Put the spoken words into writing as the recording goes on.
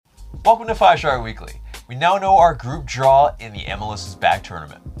Welcome to 5 Star Weekly. We now know our group draw in the MLS is Back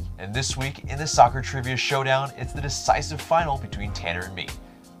tournament. And this week, in the Soccer Trivia Showdown, it's the decisive final between Tanner and me.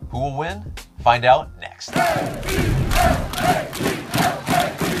 Who will win? Find out next.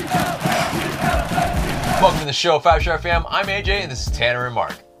 Welcome to the show, 5 Star fam. I'm AJ, and this is Tanner and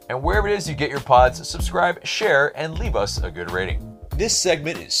Mark. And wherever it is you get your pods, subscribe, share, and leave us a good rating. This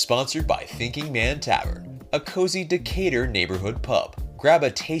segment is sponsored by Thinking Man Tavern, a cozy Decatur neighborhood pub. Grab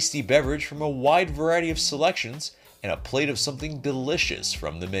a tasty beverage from a wide variety of selections and a plate of something delicious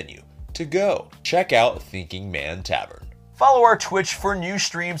from the menu. To go, check out Thinking Man Tavern. Follow our Twitch for new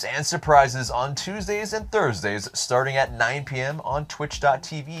streams and surprises on Tuesdays and Thursdays starting at 9 p.m. on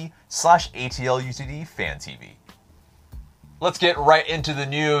twitch.tv/ATLUTDFanTV. Let's get right into the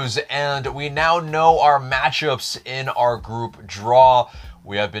news, and we now know our matchups in our group draw.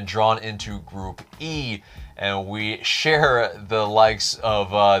 We have been drawn into Group E, and we share the likes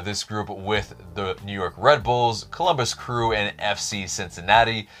of this group with the New York Red Bulls, Columbus Crew, and FC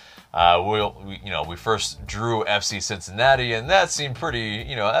Cincinnati. We first drew FC Cincinnati, and that seemed pretty,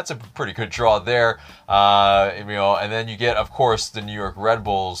 that's a pretty good draw there. And then you get, of course, the New York Red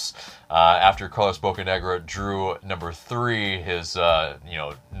Bulls after Carlos Bocanegra drew number 3, his,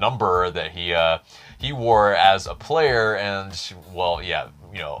 number that he wore as a player, and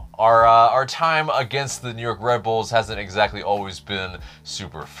our time against the New York Red Bulls hasn't exactly always been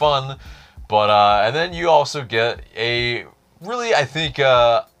super fun, but and then you also get a really, I think,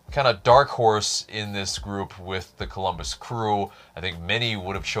 kind of dark horse in this group with the Columbus Crew. I think many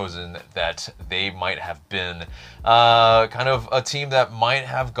would have chosen that they might have been kind of a team that might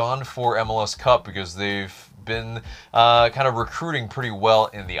have gone for MLS Cup because they've been kind of recruiting pretty well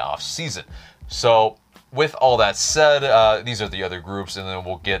in the off season. So with all that said, these are the other groups, and then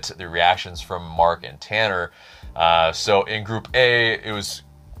we'll get the reactions from Mark and Tanner. So in Group A, it was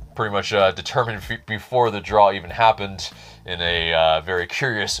pretty much determined before the draw even happened in a very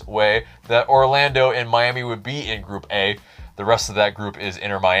curious way that Orlando and Miami would be in Group A. The rest of that group is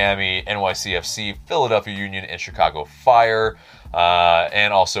Inter Miami, NYCFC, Philadelphia Union, and Chicago Fire,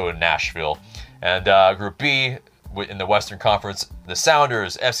 and also in Nashville. And Group B, in the Western Conference, the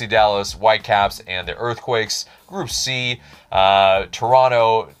Sounders, FC Dallas, Whitecaps, and the Earthquakes. Group C,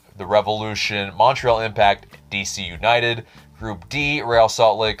 Toronto, the Revolution, Montreal Impact, DC United. Group D, Real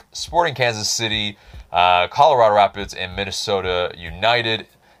Salt Lake, Sporting Kansas City, Colorado Rapids, and Minnesota United.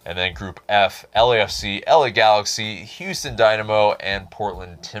 And then Group F, LAFC, LA Galaxy, Houston Dynamo, and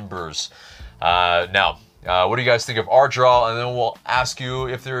Portland Timbers. Now, what do you guys think of our draw? And then we'll ask you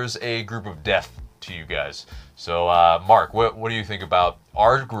if there's a group of death to you guys. So, Mark, what do you think about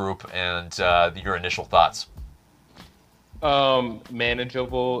our group and your initial thoughts?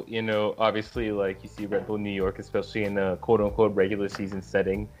 Manageable, obviously, like you see Red Bull New York, especially in a quote-unquote regular season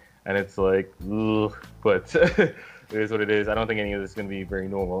setting, and it's like, ugh, but it is what it is. I don't think any of this is going to be very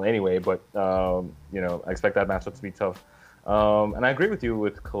normal anyway, but, I expect that matchup to be tough. And I agree with you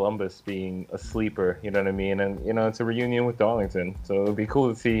with Columbus being a sleeper, you know what I mean? And, it's a reunion with Darlington, so it'd be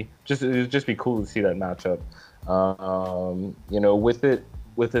cool to see, it'd just be cool to see that matchup.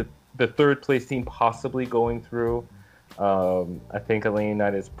 With the third place team possibly going through, I think Atlanta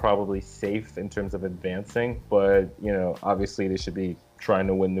United is probably safe in terms of advancing, but, obviously they should be trying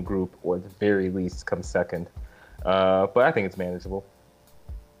to win the group or at the very least come second. But I think it's manageable.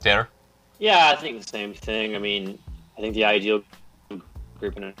 Tanner? Yeah, I think the same thing. I mean, I think the ideal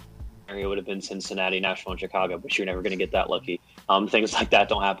group in an area would have been Cincinnati, Nashville, and Chicago, but you're never going to get that lucky. Things like that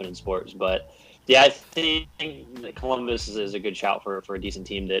don't happen in sports. But, yeah, I think that Columbus is a good shout for a decent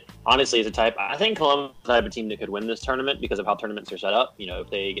team that, honestly, is a type. I think Columbus is the type of team that could win this tournament because of how tournaments are set up. If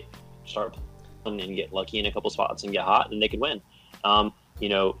they start playing and get lucky in a couple spots and get hot, then they could win.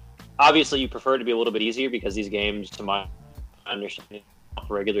 Obviously, you prefer it to be a little bit easier because these games, to my understanding,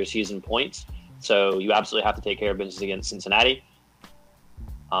 for regular season points. So you absolutely have to take care of business against Cincinnati.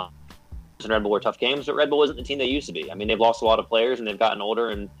 And Red Bull were tough games, but Red Bull isn't the team they used to be. I mean, they've lost a lot of players and they've gotten older,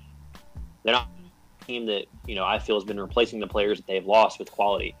 and they're not a team that, I feel has been replacing the players that they've lost with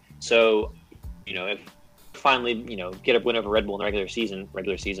quality. So, if finally, get a win over Red Bull in the regular season,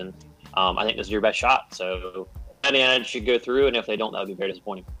 I think this is your best shot. So, Indiana should go through, and if they don't, that would be very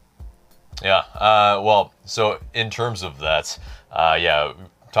disappointing. Yeah, so in terms of that,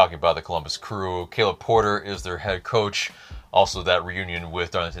 talking about the Columbus Crew, Caleb Porter is their head coach. Also that reunion with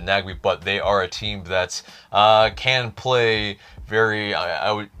Darlington Nagbe, but they are a team that can play very,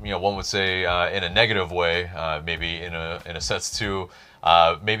 one would say in a negative way, maybe in a sense too,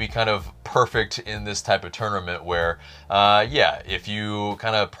 maybe kind of perfect in this type of tournament where, if you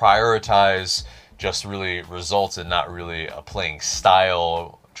kind of prioritize just really results and not really a playing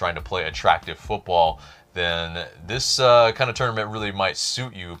style, trying to play attractive football, then this kind of tournament really might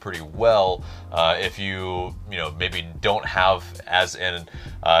suit you pretty well if you maybe don't have as in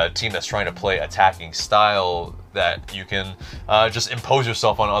team that's trying to play attacking style that you can just impose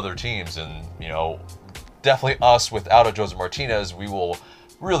yourself on other teams. And definitely us without a Josef Martinez, we will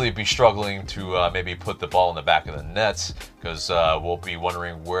really be struggling to maybe put the ball in the back of the nets, because we'll be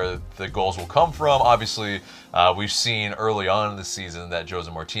wondering where the goals will come from. Obviously, we've seen early on in the season that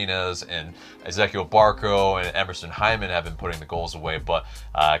Josef Martinez and Ezequiel Barco and Emerson Hyman have been putting the goals away, but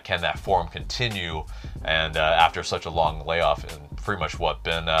can that form continue? And after such a long layoff, and pretty much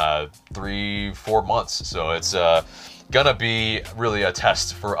been 3-4 months, so it's gonna be really a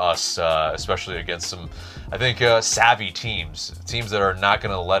test for us, especially against some, I think, savvy teams that are not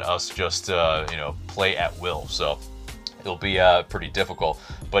gonna let us just play at will. So it'll be pretty difficult.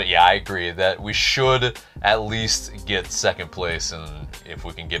 But yeah, I agree that we should at least get second place, and if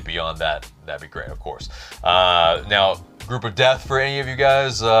we can get beyond that, that'd be great, of course. Now, group of death for any of you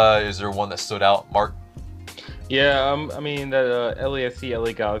guys, is there one that stood out, Mark? Yeah, I mean, that LAFC,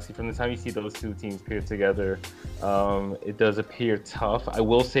 LA Galaxy, from the time you see those two teams paired together, it does appear tough. I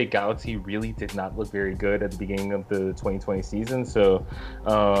will say Galaxy really did not look very good at the beginning of the 2020 season. So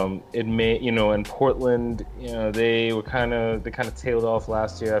it may, in Portland, they kind of tailed off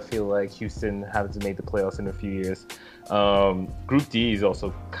last year. I feel like Houston hasn't made the playoffs in a few years. Group D is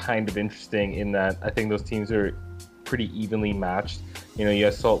also kind of interesting in that I think those teams are pretty evenly matched. You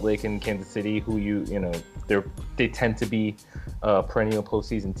have Salt Lake and Kansas City, who they tend to be perennial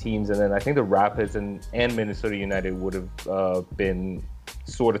postseason teams, and then I think the Rapids and Minnesota United would have been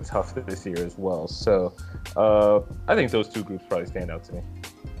sort of tough this year as well. So I think those two groups probably stand out to me.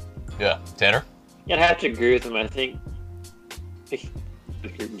 Yeah, Tanner? Yeah, I'd have to agree with him. I think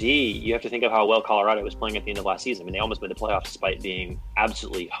Group D, you have to think of how well Colorado was playing at the end of last season. I mean, they almost made the playoffs despite being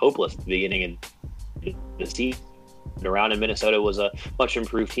absolutely hopeless at the beginning of the season. Around, and Minnesota was a much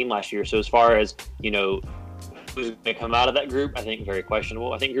improved team last year. So as far as who's going to come out of that group, I think very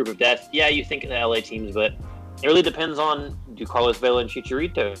questionable. I think group of death, yeah, you think of the LA teams, but it really depends on, do Carlos Vela and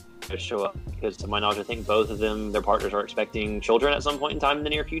Chicharito show up? Because to my knowledge, I think both of them, their partners, are expecting children at some point in time in the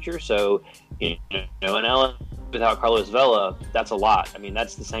near future. So in LA without Carlos Vela, that's a lot. I mean,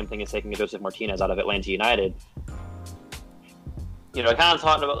 that's the same thing as taking a Josef Martinez out of Atlanta United. I kind of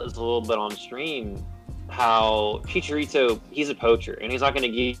talked about this a little bit on stream, how Chicharito, he's a poacher, and he's not going to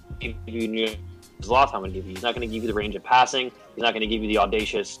give you Zlatan would give you. He's not going to give you the range of passing. He's not going to give you the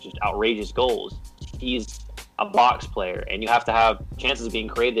audacious, just outrageous goals. He's a box player, and you have to have chances being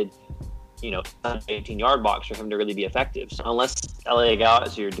created, 18-yard box for him to really be effective. So unless LA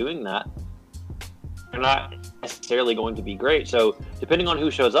Galaxy are doing that, they're not necessarily going to be great. So depending on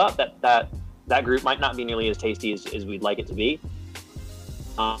who shows up, that group might not be nearly as tasty as we'd like it to be.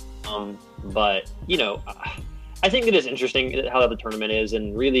 But I think it is interesting how the tournament is,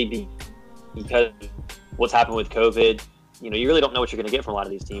 and really because what's happened with COVID, you really don't know what you're going to get from a lot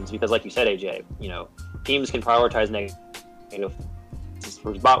of these teams, because like you said, AJ, teams can prioritize negative. It's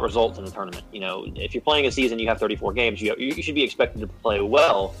about results in the tournament. If you're playing a season, you have 34 games, you should be expected to play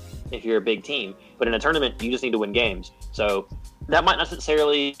well if you're a big team. But in a tournament, you just need to win games. So that might not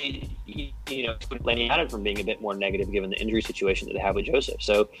necessarily, put Atlanta United from being a bit more negative given the injury situation that they have with Josef.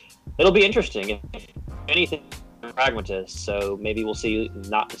 So it'll be interesting. If anything, pragmatist. So maybe we'll see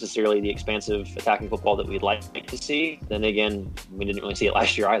not necessarily the expansive attacking football that we'd like to see. Then again, we didn't really see it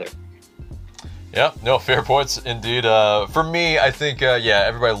last year either. Yeah, no, fair points indeed. For me, I think,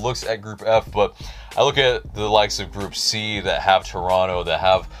 everybody looks at Group F, but I look at the likes of Group C that have Toronto, that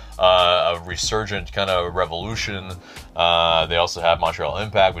have a resurgent kind of revolution. They also have Montreal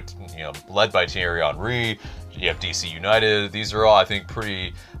Impact, with, led by Thierry Henry. You have DC United. These are all, I think,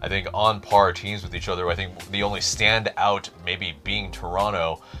 on par teams with each other. I think the only standout maybe being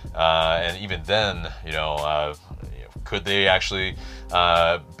Toronto, and even then, could they actually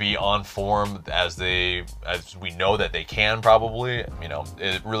be on form as we know that they can? Probably.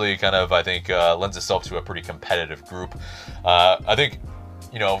 It really kind of, I think, lends itself to a pretty competitive group. I think,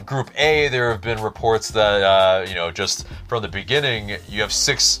 Group A, there have been reports that, just from the beginning, you have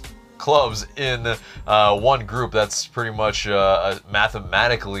 6 clubs in one group. That's pretty much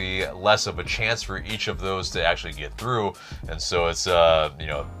mathematically less of a chance for each of those to actually get through. And so it's, for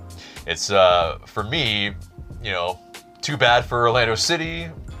me, too bad for Orlando City,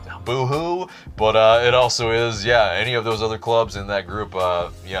 boo-hoo, but it also is, any of those other clubs in that group,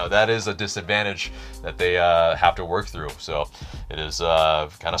 that is a disadvantage that they have to work through. So it is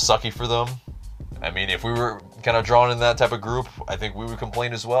kind of sucky for them. I mean, if we were kind of drawn in that type of group, I think we would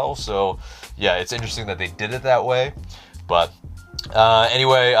complain as well. So, yeah, it's interesting that they did it that way. But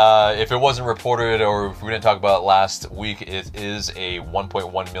Anyway, if it wasn't reported or if we didn't talk about it last week, it is a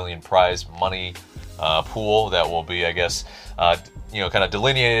 1.1 million prize money pool that will be, I guess, kind of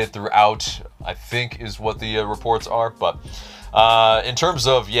delineated throughout, I think is what the reports are. But in terms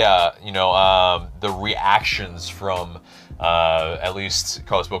of, the reactions from at least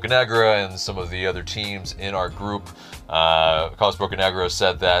Carlos Bocanegra and some of the other teams in our group, Carlos Bocanegra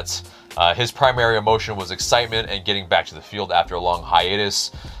said that his primary emotion was excitement and getting back to the field after a long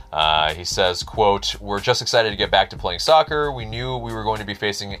hiatus. He says, quote, "We're just excited to get back to playing soccer. We knew we were going to be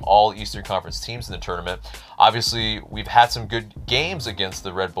facing all Eastern Conference teams in the tournament. Obviously, we've had some good games against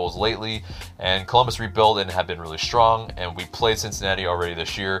the Red Bulls lately, and Columbus rebuilt and have been really strong, and we played Cincinnati already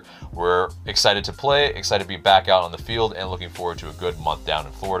this year. We're excited to play, excited to be back out on the field, and looking forward to a good month down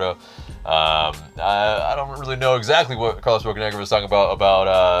in Florida." I don't really know exactly what Carlos Bocanegra was talking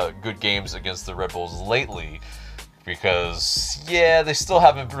about good games against the Red Bulls lately. Because, they still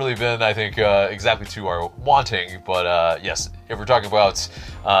haven't really been, I think, exactly to our wanting. But, yes, if we're talking about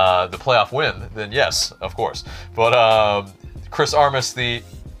the playoff win, then yes, of course. But Chris Armas,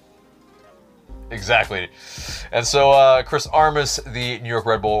 Exactly. And so Chris Armas, the New York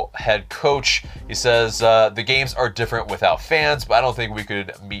Red Bull head coach, he says the games are different without fans, but I don't think we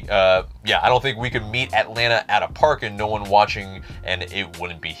could meet. I don't think we could meet Atlanta at a park and no one watching, and it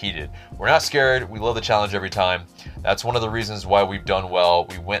wouldn't be heated. We're not scared. We love the challenge every time. That's one of the reasons why we've done well.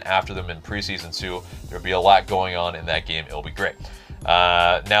 We went after them in preseason too. There'll be a lot going on in that game. It'll be great.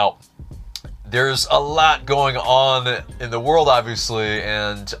 Now, there's a lot going on in the world, obviously,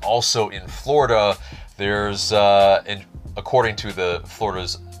 and also in Florida. There's, according to the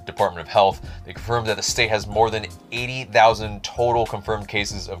Florida's Department of Health, they confirmed that the state has more than 80,000 total confirmed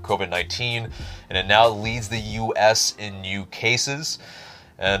cases of COVID-19, and it now leads the U.S. in new cases.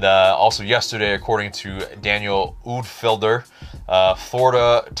 And also yesterday, according to Daniel Udfelder,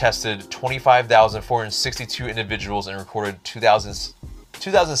 Florida tested 25,462 individuals and recorded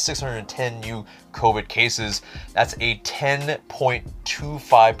 2,610 new COVID cases. That's a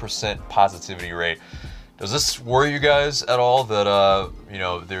 10.25% positivity rate. Does this worry you guys at all that,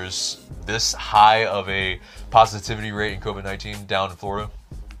 there's this high of a positivity rate in COVID-19 down in Florida?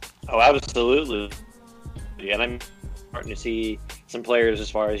 Oh, absolutely. And I'm starting to see some players as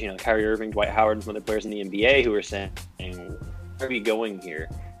far as, Kyrie Irving, Dwight Howard, and some other players in the NBA who are saying, where are we going here?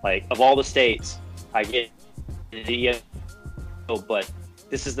 Like, of all the states, I get the but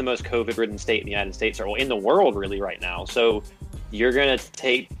this is the most COVID-ridden state in the United States, or in the world really right now. So you're going to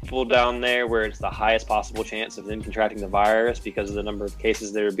take people down there where it's the highest possible chance of them contracting the virus because of the number of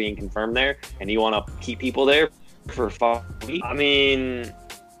cases that are being confirmed there, and you want to keep people there for 5 weeks? I mean,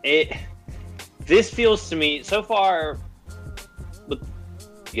 this feels to me, so far,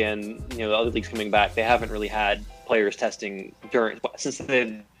 again, the other leagues coming back, they haven't really had players testing since they've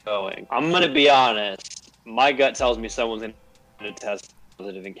been going. I'm going to be honest, my gut tells me someone's going to test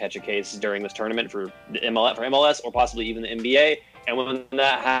positive and catch a case during this tournament for MLS or possibly even the NBA. And when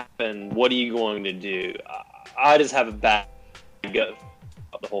that happens, what are you going to do? I just have a bad gut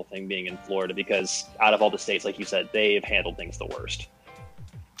about the whole thing being in Florida because out of all the states, like you said, they've handled things the worst.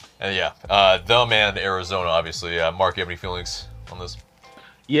 And Arizona, obviously. Mark, you have any feelings on this?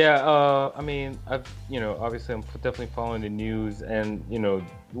 Yeah, I mean, obviously I'm definitely following the news and,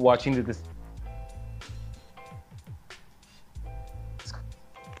 watching this.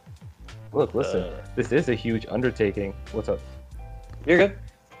 Look, listen, this is a huge undertaking. What's up? You're good.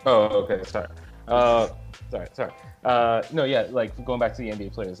 Oh, okay, sorry. Sorry. Like going back to the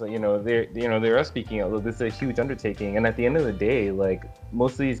NBA players, they're speaking out. Look, this is a huge undertaking, and at the end of the day, like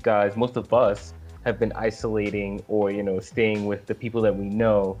most of these guys, most of us have been isolating or staying with the people that we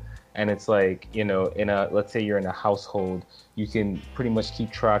know, and it's like let's say you're in a household, you can pretty much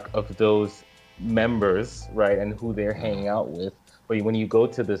keep track of those members, right, and who they're hanging out with. But when you go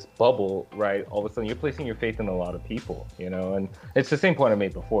to this bubble, right, all of a sudden you're placing your faith in a lot of people, and it's the same point I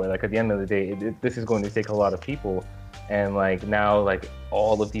made before. Like at the end of the day, this is going to take a lot of people, and like now, like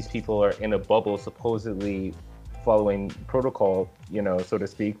all of these people are in a bubble, supposedly following protocol, so to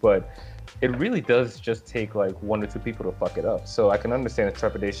speak. But it really does just take like one or two people to fuck it up. So I can understand the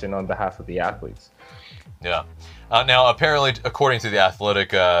trepidation on behalf of the athletes. Yeah. Now, apparently, according to The Athletic,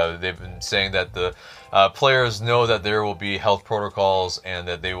 they've been saying that the players know that there will be health protocols and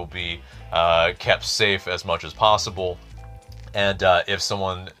that they will be kept safe as much as possible. And if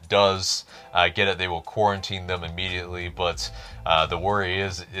someone does get it, they will quarantine them immediately. But the worry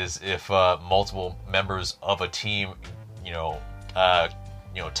is if multiple members of a team,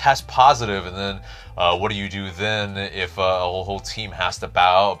 test positive, and then what do you do then if a whole team has to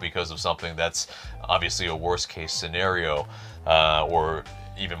bow out because of something that's obviously a worst case scenario? or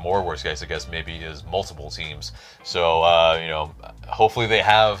even more worst case, I guess, maybe is multiple teams. So, hopefully they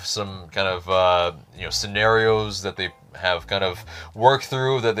have some kind of, scenarios that they have kind of worked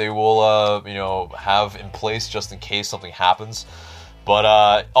through that they will, have in place just in case something happens.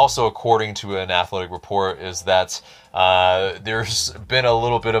 But also, according to an Athletic report, is that there's been a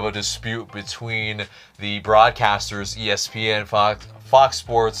little bit of a dispute between the broadcasters, ESPN, Fox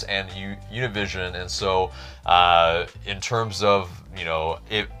Sports, and Univision. And so, in terms of,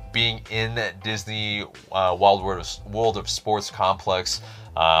 it being in Disney World of Sports complex,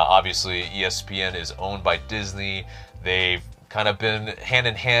 obviously ESPN is owned by Disney. They've kind of been hand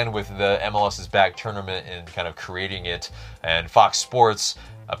in hand with the MLS's back tournament and kind of creating it. And Fox Sports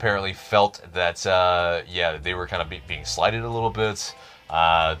apparently felt that, they were kind of being slighted a little bit,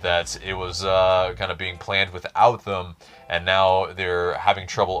 that it was kind of being planned without them. And now they're having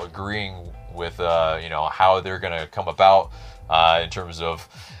trouble agreeing with, how they're going to come about in terms of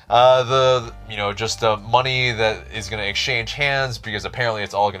just the money that is going to exchange hands, because apparently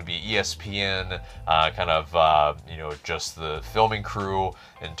it's all going to be ESPN, just the filming crew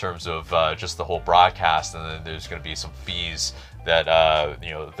in terms of just the whole broadcast, and then there's going to be some fees that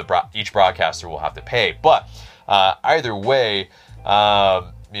each broadcaster will have to pay. But either way,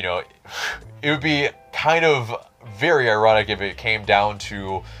 it would be kind of very ironic if it came down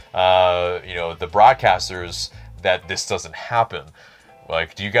to the broadcasters that this doesn't happen.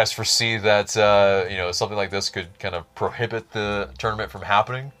 Like, do you guys foresee that something like this could kind of prohibit the tournament from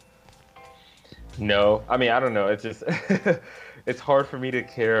happening? No, I mean, I don't know. It's just it's hard for me to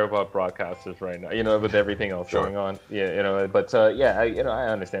care about broadcasters right now, with everything else going on. Yeah, but I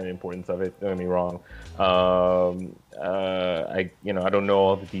understand the importance of it. Don't get me wrong. I don't know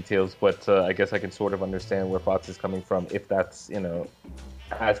all the details, but I guess I can sort of understand where Fox is coming from if that's,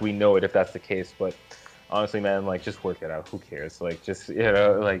 as we know it, if that's the case. But honestly, man, like, just work it out. Who cares? Like, just,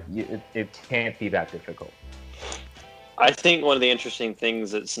 it can't be that difficult. I think one of the interesting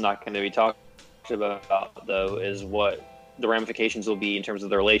things that's not going to be talked about, though, is what the ramifications will be in terms of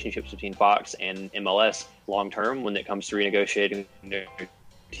the relationships between Fox and MLS long term when it comes to renegotiating their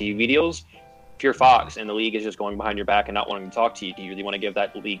TV deals. If you're Fox and the league is just going behind your back and not wanting to talk to you, do you really want to give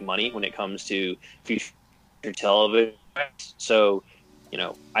that league money when it comes to future television? So,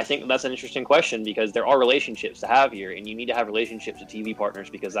 I think that's an interesting question, because there are relationships to have here, and you need to have relationships with TV partners,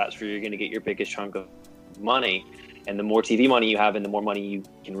 because that's where you're going to get your biggest chunk of money. And the more TV money you have, and the more money you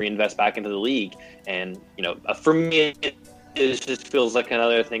can reinvest back into the league. And, for me, it just feels like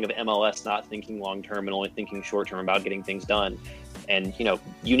another thing of MLS not thinking long term and only thinking short term about getting things done. And,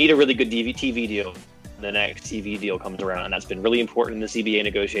 you need a really good TV deal. The next TV deal comes around, and that's been really important in the CBA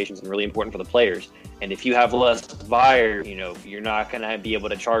negotiations and really important for the players. And if you have less buyer, you're not going to be able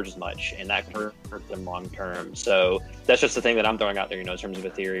to charge as much, and that can hurt them long term. So that's just the thing that I'm throwing out there, in terms of a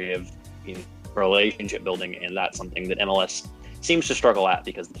theory of relationship building, and that's something that MLS seems to struggle at,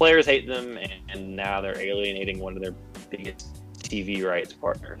 because the players hate them, and now they're alienating one of their biggest TV rights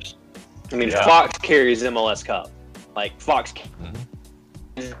partners. I mean, Fox carries MLS Cup. Like, Fox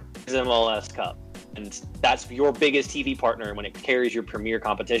carries MLS Cup. And that's your biggest TV partner when it carries your premier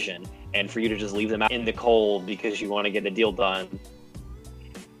competition. And for you to just leave them out in the cold because you want to get a deal done,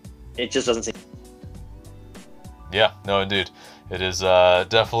 it just doesn't seem. Yeah, no, indeed. It is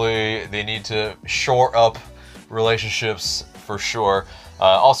definitely, they need to shore up relationships for sure.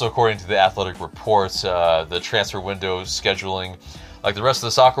 Also, according to the Athletic reports, the transfer window scheduling, like the rest of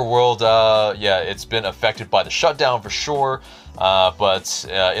the soccer world, it's been affected by the shutdown for sure. But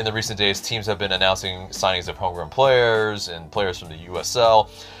in the recent days, teams have been announcing signings of homegrown players and players from the USL.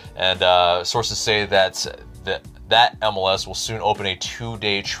 And sources say that MLS will soon open a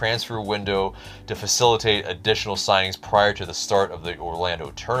 2-day transfer window to facilitate additional signings prior to the start of the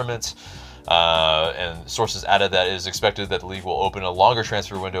Orlando tournament. And sources added that it is expected that the league will open a longer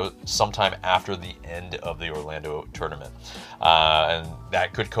transfer window sometime after the end of the Orlando tournament. And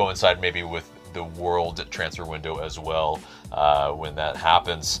that could coincide maybe with the world transfer window as well when that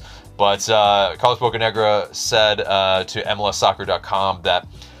happens. But Carlos Bocanegra said to MLSsoccer.com that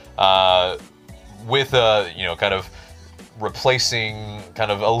with kind of replacing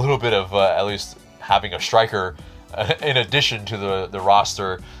kind of a little bit of at least having a striker in addition to the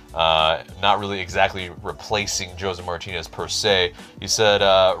roster, not really exactly replacing Joseph Martinez per se. He said,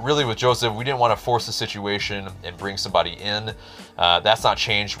 really with Joseph, we didn't want to force the situation and bring somebody in. That's not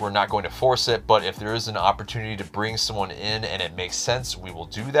changed. We're not going to force it, but if there is an opportunity to bring someone in and it makes sense, we will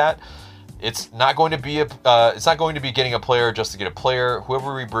do that. It's not going to be getting a player just to get a player.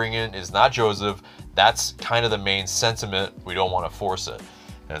 Whoever we bring in is not Joseph. That's kind of the main sentiment. We don't want to force it.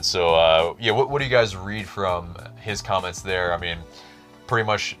 And so, yeah, what do you guys read from his comments there? I mean, pretty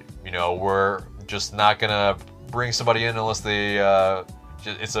much, we're just not going to bring somebody in unless they,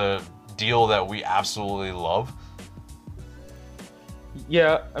 it's a deal that we absolutely love.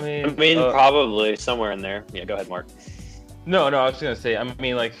 Yeah, I mean, probably somewhere in there. Yeah, go ahead, Mark. No, I was gonna say, I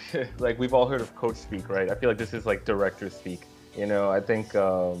mean, like we've all heard of coach speak, right? I feel like this is like director speak. I think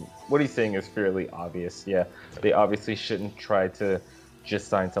what he's saying is fairly obvious. Yeah, they obviously shouldn't try to just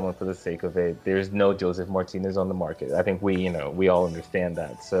sign someone for the sake of it. There's no Joseph Martinez on the market. I think we all understand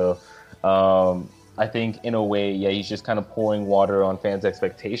that. So I think in a way, yeah, he's just kind of pouring water on fans'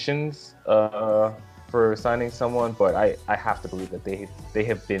 expectations for signing someone. But I have to believe that they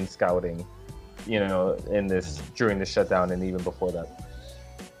have been scouting, during the shutdown and even before that.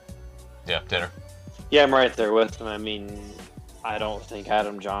 Yeah, Tanner. Yeah, I'm right there with him. I mean, I don't think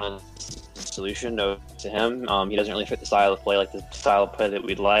Adam John is the solution to him. He doesn't really fit the style of play, like the style of play that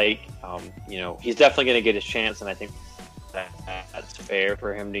we'd like. He's definitely going to get his chance, and I think that's fair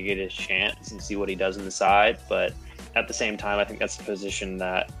for him to get his chance and see what he does in the side. But at the same time, I think that's a position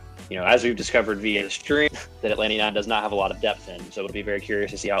that, as we've discovered via the stream, that Atlanta United does not have a lot of depth in. So it'll be very curious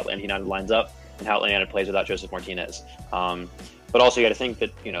to see how Atlanta United lines up and how Atlanta United plays without Joseph Martinez. But also you got to think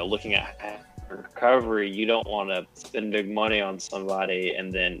that, looking at recovery, you don't want to spend big money on somebody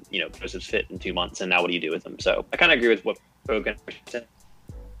and then, Joseph's fit in 2 months and now what do you do with him? So I kind of agree with what Bogan is saying,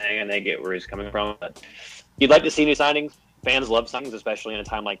 and they get where he's coming from. But you'd like to see new signings. Fans love signings, especially in a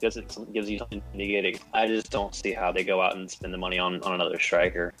time like this. It gives you something to get. I just don't see how they go out and spend the money on another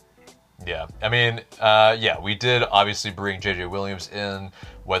striker. Yeah, I mean, we did obviously bring J.J. Williams in.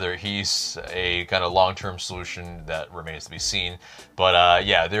 Whether he's a kind of long-term solution, that remains to be seen. But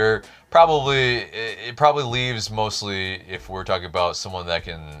it probably leaves mostly, if we're talking about someone that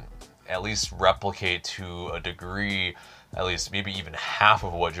can at least replicate to a degree, at least maybe even half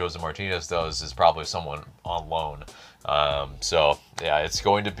of what Joseph Martinez does, is probably someone on loan. It's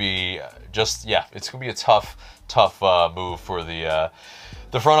going to be it's going to be a tough move for the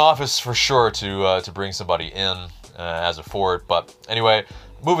front office for sure to bring somebody in as a forward. But anyway,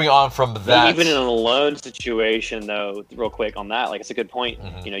 moving on from that. Even in a loan situation, though, real quick on that, it's a good point.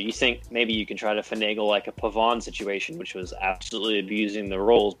 Mm-hmm. You think maybe you can try to finagle like a Pavon situation, which was absolutely abusing the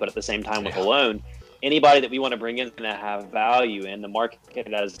roles, but at the same time with a loan, anybody that we want to bring in is going to have value. And the market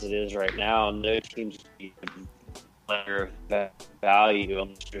as it is right now, no teams value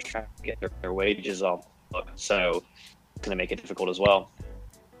unless they're trying to get their wages off. So it's going to make it difficult as well.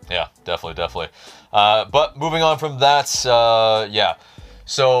 Yeah, definitely. But moving on from that,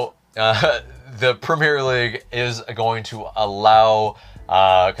 So the Premier League is going to allow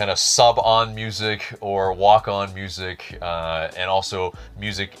kind of sub-on music or walk-on music and also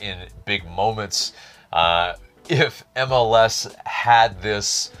music in big moments. If MLS had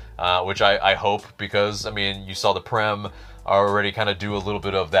this, which I hope, because, I mean, you saw the Prem already kind of do a little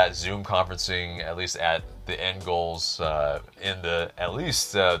bit of that Zoom conferencing, at least at the end goals that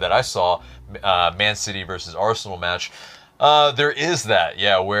I saw, Man City versus Arsenal match. There is that,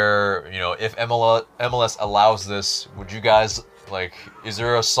 where, if MLS allows this, would you guys, is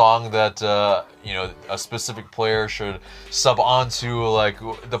there a song that, a specific player should sub onto,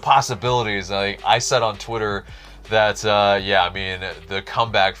 the possibilities? I said on Twitter that, the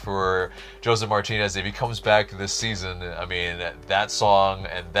comeback for Joseph Martinez, if he comes back this season, that song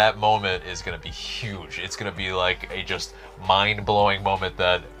and that moment is going to be huge. It's going to be a just mind-blowing moment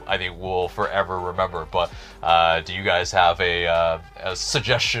that I think we'll forever remember. But do you guys have a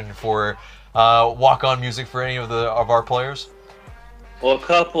suggestion for walk-on music for any of our players? Well, a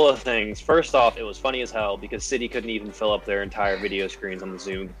couple of things. First off, it was funny as hell because City couldn't even fill up their entire video screens on the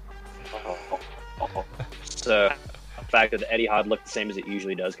Zoom. So the fact that the Etihad looked the same as it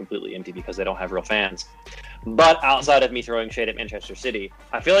usually does, completely empty because they don't have real fans. But outside of me throwing shade at Manchester City,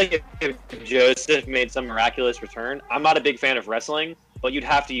 I feel like if Joseph made some miraculous return, I'm not a big fan of wrestling, but you'd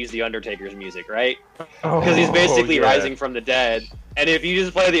have to use The Undertaker's music, right? Because he's basically rising from the dead. And if you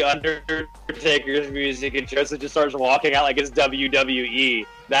just play The Undertaker's music and Joseph just starts walking out like it's WWE,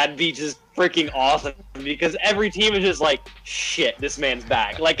 that'd be just freaking awesome. Because every team is just like, shit, this man's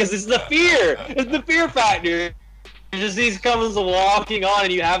back. Because it's the fear. It's the fear factor. Just these comes walking on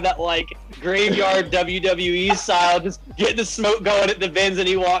and you have that graveyard WWE style, just get the smoke going at the bins and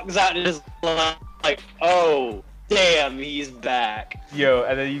he walks out and just oh, damn, he's back. Yo,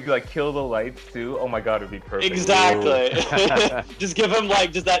 and then you kill the lights too. Oh my god, it'd be perfect. Exactly. Just give him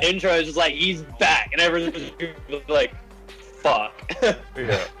just that intro. It's just he's back, and everyone's fuck.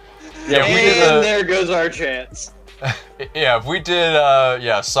 Yeah. And there goes our chance. Yeah, if we did,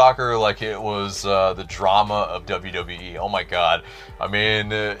 soccer like it was the drama of WWE. Oh my God! I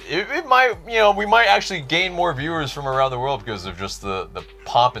mean, it might, we might actually gain more viewers from around the world because of just the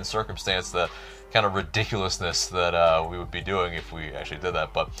pomp and circumstance, the kind of ridiculousness that we would be doing if we actually did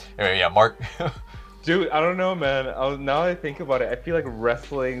that. But anyway, yeah, Mark. Dude, I don't know, man. Now that I think about it, I feel like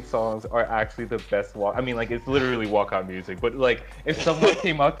wrestling songs are actually the best walk. I mean, like, it's literally walkout music. But, like, if someone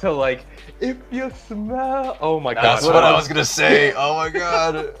came out to, like, if you smell... Oh, my God. That's what I was going to say. Oh, my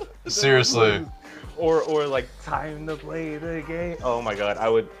God. Seriously. Or, like, time to play the game. Oh, my God. I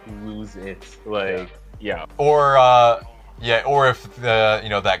would lose it. Like, yeah. Or if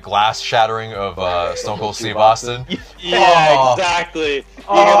that glass shattering of Stone Cold Steve Austin. Yeah, exactly.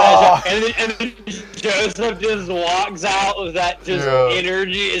 Oh. And then Joseph just walks out with that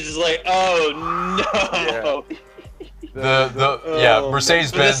energy. It's just like, oh no.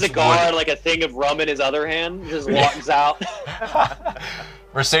 Mercedes-Benz with a cigar, like a thing of rum in his other hand, just walks out.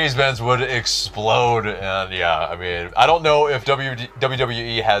 Mercedes-Benz would explode, and I mean, I don't know if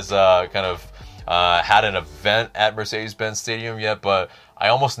WWE has kind of had an event at Mercedes-Benz Stadium yet, but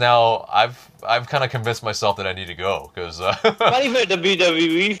I've kind of convinced myself that I need to go because not even a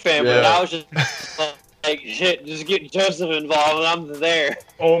WWE fan, but I was just like, shit, just get Joseph involved, and I'm there.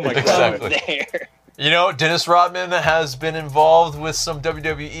 Oh my God, I'm there. Dennis Rodman has been involved with some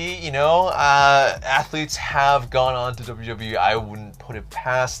WWE. Athletes have gone on to WWE. I wouldn't put it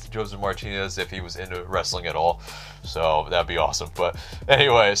past Joseph Martinez if he was into wrestling at all. So that'd be awesome. But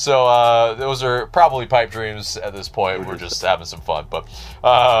anyway, so those are probably pipe dreams at this point. We're just having some fun. But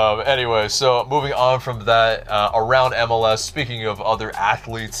anyway, so moving on from that, around MLS, speaking of other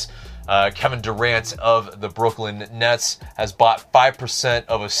athletes, Kevin Durant of the Brooklyn Nets has bought 5%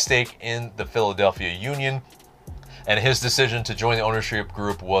 of a stake in the Philadelphia Union. And his decision to join the ownership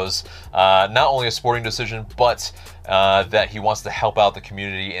group was not only a sporting decision, but that he wants to help out the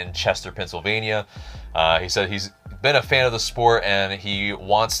community in Chester, Pennsylvania. He said he's been a fan of the sport and he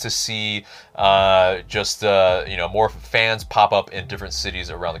wants to see more fans pop up in different cities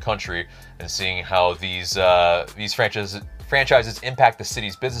around the country, and seeing how these franchises impact the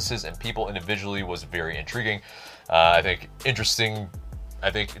city's businesses and people individually was very intriguing. Interesting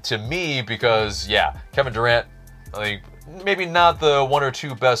to me because Kevin Durant, I think maybe not the one or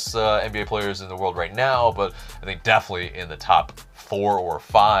two best NBA players in the world right now, but I think definitely in the top 4 or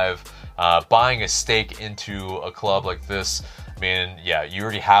 5. Buying a stake into a club like this, I mean, you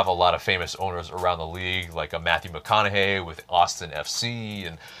already have a lot of famous owners around the league, like a Matthew McConaughey with Austin FC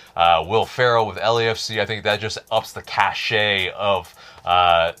and Will Ferrell with LAFC. I think that just ups the cachet of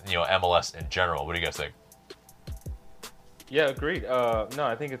MLS in general. What do you guys think? Yeah, agreed. No,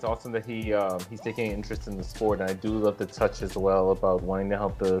 I think it's awesome that he's taking an interest in the sport, and I do love the touch as well about wanting to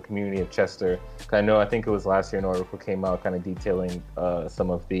help the community of Chester. I think it was last year an article came out kind of detailing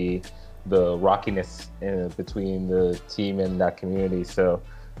some of the rockiness between the team and that community. So,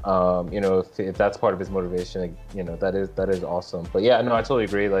 if that's part of his motivation, that is awesome. But I totally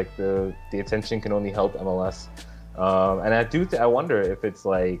agree. Like the attention can only help MLS, and I wonder if it's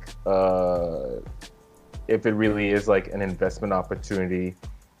like. If it really is like an investment opportunity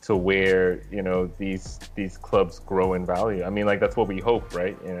to where, these clubs grow in value. I mean, like, that's what we hope,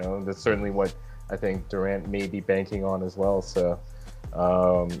 right? That's certainly what I think Durant may be banking on as well. So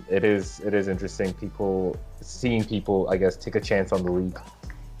it is interesting seeing people, I guess, take a chance on the league.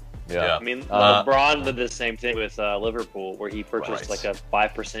 Yeah. I mean, LeBron did the same thing with Liverpool, where he purchased like a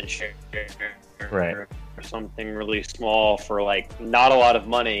 5% share or something really small for like not a lot of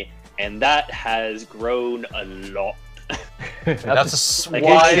money. And that has grown a lot. That's a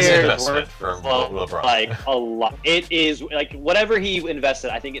wise investment for LeBron. Like a lot. It is like whatever he invested.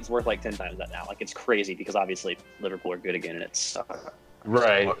 I think it's worth like 10 times that now. Like it's crazy because obviously Liverpool are good again, and it's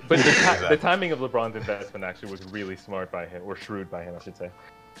right. But the timing of LeBron's investment actually was really smart by him, or shrewd by him, I should say.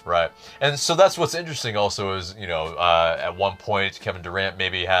 Right. And so that's what's interesting also is, at one point Kevin Durant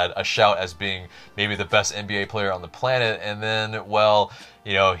maybe had a shout as being maybe the best NBA player on the planet. And then,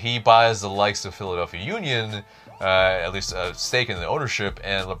 he buys the likes of Philadelphia Union, at least a stake in the ownership,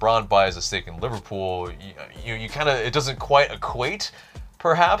 and LeBron buys a stake in Liverpool. You kind of, it doesn't quite equate,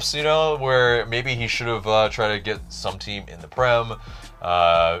 perhaps, where maybe he should have tried to get some team in the Prem,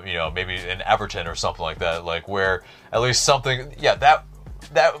 maybe in Everton or something like that, like where at least something, that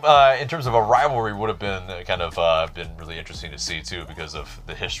in terms of a rivalry would have been been really interesting to see too, because of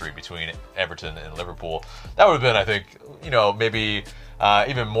the history between Everton and Liverpool. That would have been, I think, maybe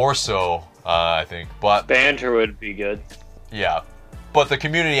even more so, I think. But banter would be good. Yeah, but the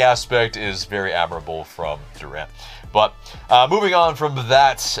community aspect is very admirable from Durant. But moving on from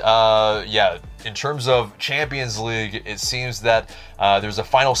that, in terms of Champions League, it seems that there's a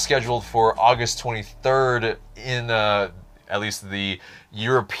final scheduled for August 23rd in at least the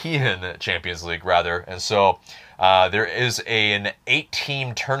European Champions League, rather. And so there is an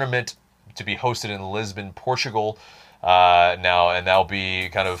 8-team tournament to be hosted in Lisbon, Portugal now, and that'll be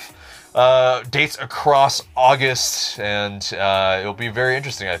kind of dates across August, and it'll be very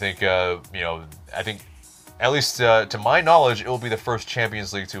interesting. I think, I think at least to my knowledge, it will be the first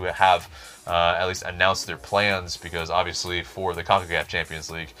Champions League to have at least announced their plans, because obviously for the CONCACAF Champions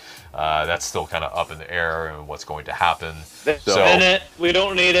League, that's still kind of up in the air and what's going to happen. So it. We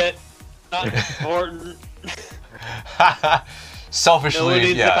don't need it. Not important. Selfishly, no,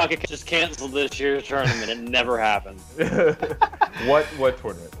 we yeah. CONCACAF just cancel this year's tournament. It never happened. What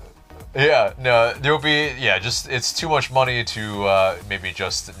tournament? Yeah, no, there'll be, just, it's too much money to maybe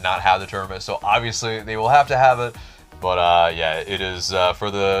just not have the tournament, so obviously they will have to have it, but it is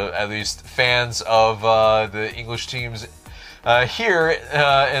for the, at least, fans of the English teams here,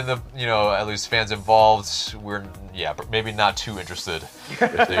 and the, at least fans involved, we're, maybe not too interested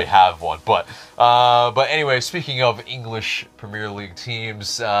if they have one, but anyway, speaking of English Premier League teams,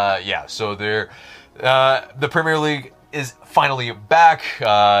 so they're, the Premier League is finally back.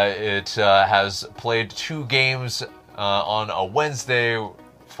 It has played 2 games on a Wednesday.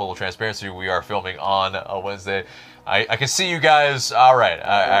 Full transparency, we are filming on a Wednesday. I can see you guys. All right.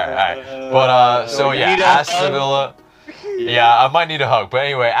 But Aston Villa. Yeah, I might need a hug. But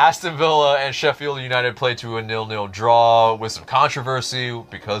anyway, Aston Villa and Sheffield United played to a 0-0 draw with some controversy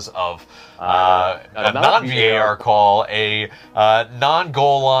because of a non-VAR call, a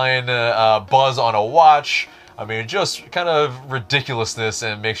non-goal line buzz on a watch. I mean, just kind of ridiculousness,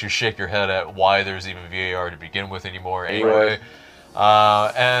 and makes you shake your head at why there's even VAR to begin with anymore anyway.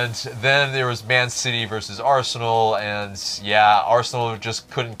 And then there was Man City versus Arsenal, and Arsenal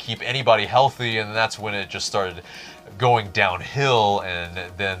just couldn't keep anybody healthy, and that's when it just started going downhill,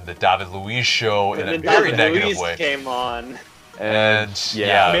 and then the David Luiz show in a very negative way came on. And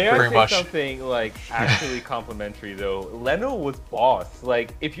May I pretty say much something like actually complimentary though? Leno was boss.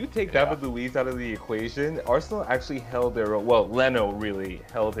 Like, if you take David Luiz out of the equation, Arsenal actually held their own. Well, Leno really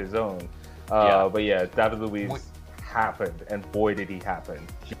held his own. But David Luiz happened, and boy did he happen.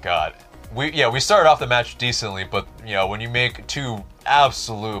 God, we started off the match decently, but when you make 2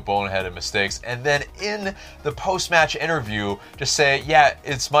 absolute boneheaded mistakes, and then in the post-match interview just say,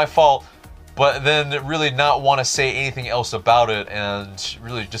 it's my fault, but then really not want to say anything else about it, and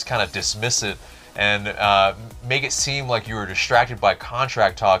really just kind of dismiss it, and make it seem like you were distracted by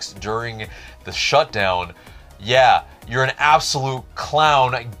contract talks during the shutdown. You're an absolute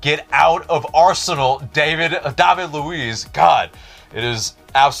clown. Get out of Arsenal, David Luiz. God, it is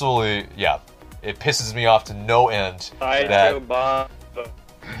absolutely, it pisses me off to no end.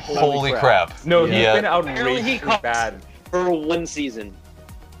 Holy crap. No, he's been outrageously bad for 1 season.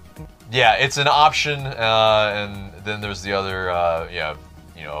 Yeah, it's an option, and then there's the other,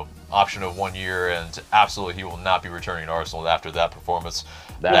 option of 1 year, and absolutely he will not be returning to Arsenal after that performance.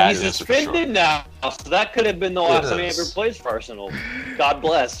 He's suspended now, so that could have been the last time he ever plays for Arsenal. God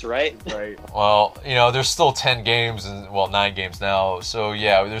bless, right? Right. Well, there's still 10 games, and 9 games now, so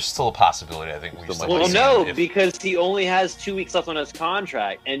there's still a possibility, I think. Because he only has 2 weeks left on his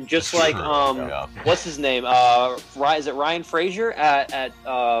contract, and just like, what's his name? Is it Ryan Fraser at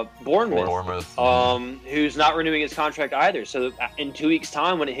Bournemouth? Who's not renewing his contract either. So in 2 weeks'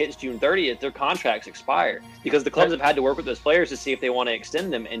 time, when it hits June 30th, their contracts expire, because the clubs have had to work with those players to see if they want to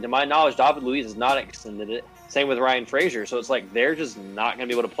extend them. And to my knowledge, David Luiz has not extended it. Same with Ryan Fraser. So it's like they're just not going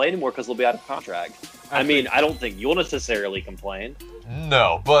to be able to play anymore because they'll be out of contract. I mean, I don't think you'll necessarily complain.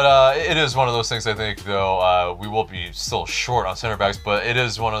 No, but it is one of those things, I think, though. We will be still short on center backs, but it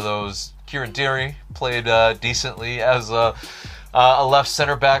is one of those. Kieran Tierney played decently as a left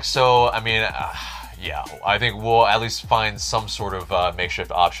center back. So, I mean, I think we'll at least find some sort of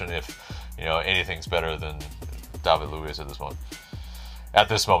makeshift option if, anything's better than David Luiz at this moment. At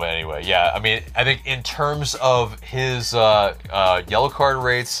this moment, anyway. I mean, I think in terms of his yellow card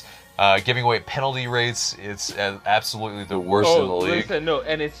rates, giving away penalty rates, it's absolutely the worst in the league.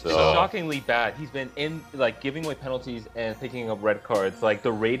 And it's shockingly bad. He's been giving away penalties and picking up red cards. Like,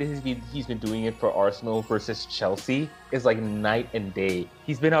 the rate he's been doing it for Arsenal versus Chelsea is like night and day.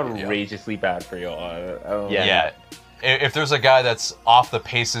 He's been outrageously bad for y'all. If there's a guy that's off the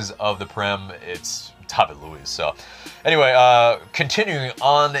paces of the Prem, it's David Luiz. So, anyway, continuing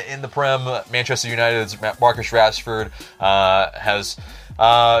on in the Prem, Manchester United's Marcus Rashford has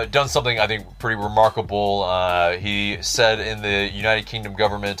done something I think pretty remarkable. He said in the United Kingdom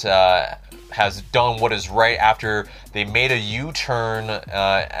government has done what is right after they made a U-turn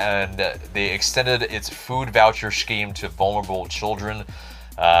and they extended its food voucher scheme to vulnerable children.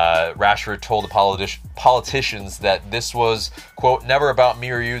 Rashford told the politicians that this was, quote, never about me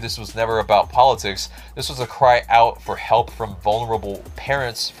or you, this was never about politics. This was a cry out for help from vulnerable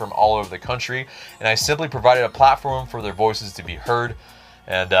parents from all over the country, and I simply provided a platform for their voices to be heard.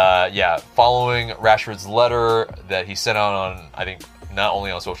 And following Rashford's letter that he sent out on, I think, not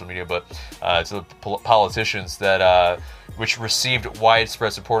only on social media, but to the politicians that which received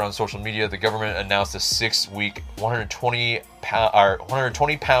widespread support on social media, the government announced a 6-week,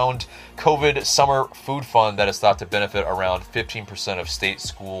 120-pound COVID summer food fund that is thought to benefit around 15% of state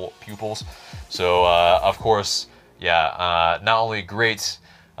school pupils. So, of course, not only great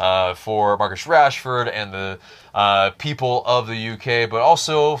for Marcus Rashford and the people of the UK, but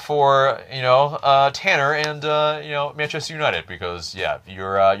also for Tanner and Manchester United, because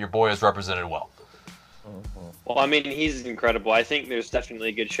your boy is represented well. Well, I mean, he's incredible. I think there's definitely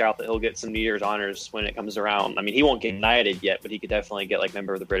a good shout that he'll get some New Year's honors when it comes around. I mean, he won't get knighted yet, but he could definitely get like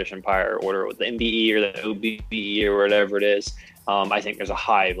member of the British Empire Order with the MBE or the OBE or whatever it is. I think there's a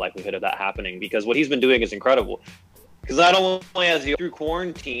high likelihood of that happening because what he's been doing is incredible. Because not only has he through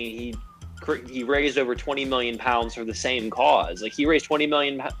quarantine, he raised over £20 million for the same cause. Like he raised £20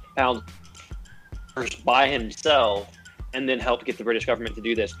 million first by himself, and then helped get the British government to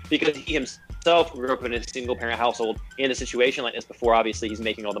do this because he himself grew up in a single-parent household in a situation like this before. Obviously, he's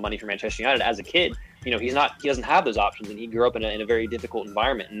making all the money for Manchester United. As a kid, he doesn't have those options, and he grew up in a very difficult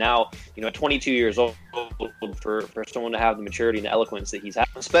environment. And now, 22 years old, for someone to have the maturity and the eloquence that he's had,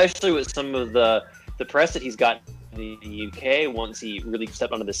 especially with some of the press that he's got in the UK once he really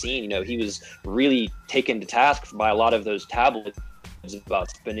stepped onto the scene, he was really taken to task by a lot of those tabloids about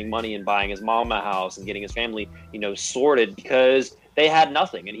spending money and buying his mom a house and getting his family, sorted because they had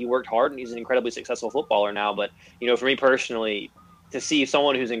nothing. And he worked hard, and he's an incredibly successful footballer now. But, for me personally, to see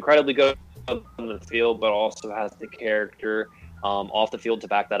someone who's incredibly good on the field but also has the character off the field to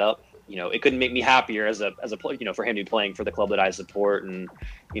back that up, it couldn't make me happier as a player, for him to be playing for the club that I support. And,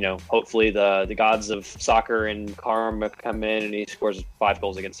 hopefully the gods of soccer and karma come in and he scores 5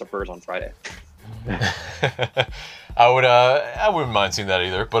 goals against the Spurs on Friday. I wouldn't mind seeing that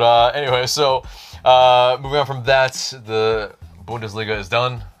either. But anyway, so moving on from that, the Bundesliga is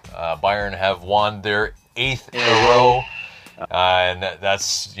done. Bayern have won their 8th in a row. And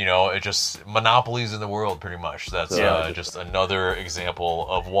that's, it just monopolies in the world, pretty much. That's just another example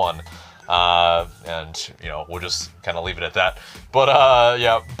of one. And, we'll just kind of leave it at that. But,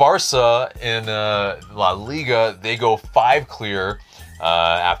 Barca in La Liga, they go 5 clear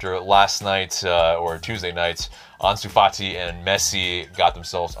after last night, or Tuesday night. Ansu Fati and Messi got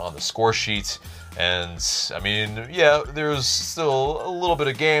themselves on the score sheet. And I mean, there's still a little bit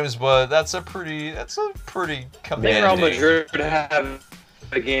of games, but that's a pretty commanding. Real Madrid have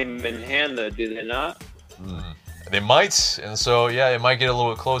a game in hand, though, do they not? They might, and so it might get a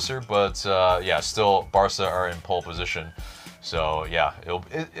little bit closer, but still Barca are in pole position. So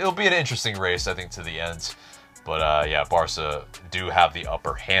it'll be an interesting race, I think, to the end. But Barca do have the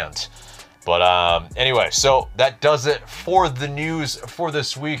upper hand. But anyway, so that does it for the news for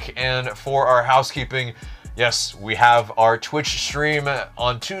this week and for our housekeeping. Yes, we have our Twitch stream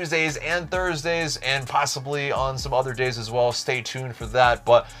on Tuesdays and Thursdays and possibly on some other days as well. Stay tuned for that.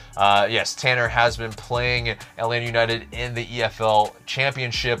 But yes, Tanner has been playing Atlanta United in the EFL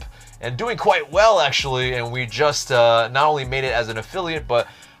Championship and doing quite well, actually. And we just not only made it as an affiliate, but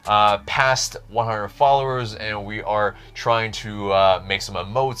past 100 followers, and we are trying to make some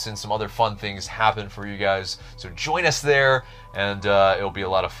emotes and some other fun things happen for you guys. So join us there, and it'll be a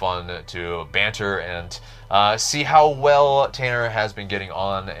lot of fun to banter and see how well Tanner has been getting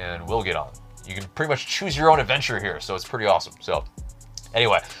on and will get on. You can pretty much choose your own adventure here, so it's pretty awesome. So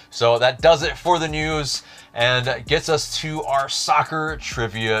anyway, so that does it for the news and gets us to our soccer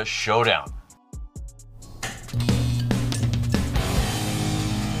trivia showdown.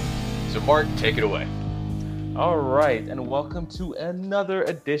 So Mark, take it away. All right, and welcome to another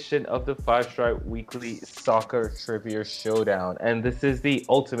edition of the 5 Stripe Weekly Soccer Trivia Showdown. And this is the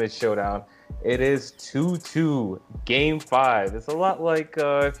ultimate showdown. It is 2-2, Game 5. It's a lot like,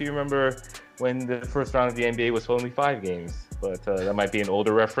 if you remember, when the first round of the NBA was only 5 games. But that might be an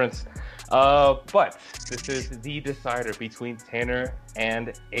older reference. But this is the decider between Tanner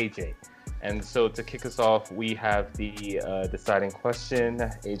and AJ. And so to kick us off, we have the deciding question.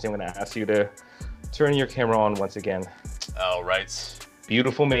 AJ, I'm going to ask you to turn your camera on once again. All right.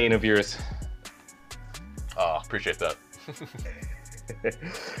 Beautiful mane of yours. Oh, appreciate that.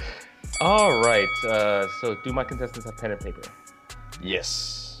 All right. So do my contestants have pen and paper?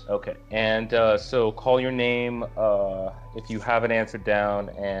 Yes. Okay, and so call your name if you have an answer down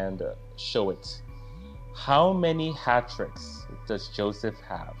and show it. How many hat tricks does Joseph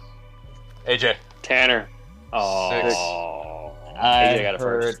have? AJ. Tanner. Oh. I AJ got it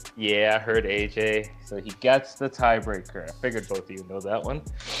first. Yeah, I heard AJ. So he gets the tiebreaker. I figured both of you know that one.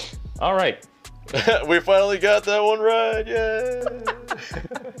 All right. We finally got that one right. Yeah.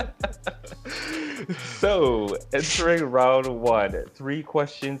 So, entering round 1, 3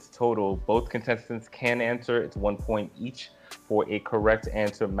 questions total. Both contestants can answer. It's 1 point each for a correct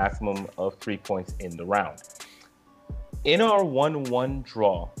answer, maximum of 3 points in the round. In our 1-1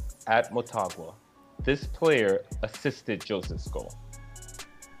 draw at Motagua, this player assisted Joseph's goal.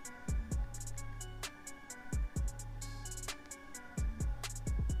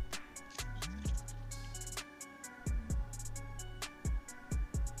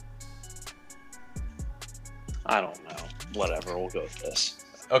 I don't know. Whatever. We'll go with this.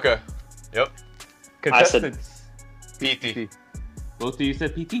 Okay. Yep. Contestants. PT. Both of you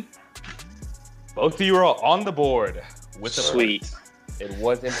said PT? Both of you are on the board with the Sweet. It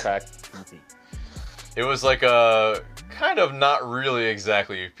was, in fact, PT. It was like a kind of not really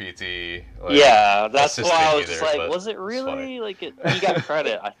exactly PT. Like, Yeah, that's assisting why I was either, just like, but was it it's really? funny. Like, he got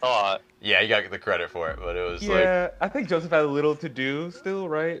credit, I thought. Yeah, you got the credit for it, but it was Yeah, I think Joseph had a little to do still,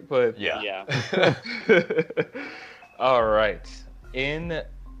 right? But like, Yeah. All right. In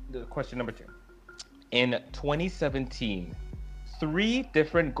the question number 2. In 2017, 3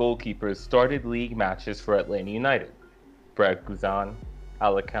 different goalkeepers started league matches for Atlanta United. Brad Guzan,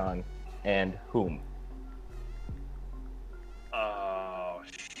 Alakan, and whom? Oh,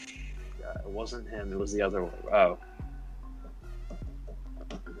 it wasn't him. It was the other one. Oh.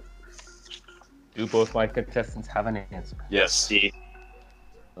 Do both my contestants have an answer? yes. See.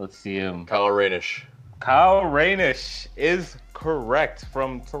 Let's see him. Kyle Rainish. Kyle Rainish is correct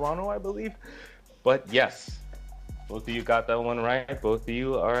from Toronto, I believe. But yes, both of you got that one right. Both of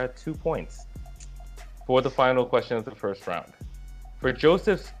you are at 2 points. For the final question of the first round. For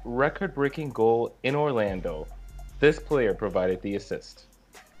Joseph's record-breaking goal in Orlando, this player provided the assist.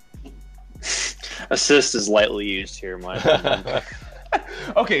 Assist is lightly used here, my opinion.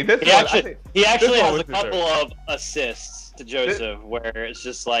 Okay, this He one, actually, this has one a was couple of assists to Joseph where it's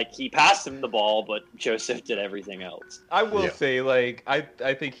just like he passed him the ball, but Joseph did everything else. I will Yeah. say, like,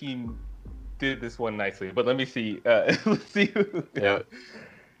 I think he did this one nicely. But let me see. Let's see who. Yeah.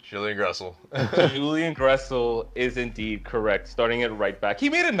 Julian Gressel. Julian Gressel is indeed correct. Starting at right back, he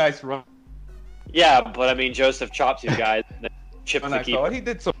made a nice run. Yeah, but I mean, Joseph chopped 2 guys and then chipped And the I keeper. thought he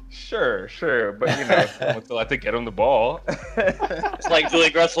did some. Sure, but you know, someone still had to get him the ball. It's like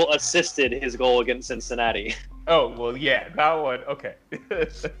Julian Gressel assisted his goal against Cincinnati. Oh well, yeah, that one. Okay.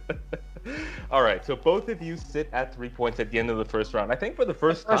 All right, so both of you sit at 3 points at the end of the first round. I think for the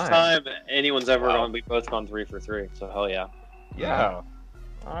first First time anyone's ever Wow. gone, we both gone 3 for 3. So hell yeah. Yeah.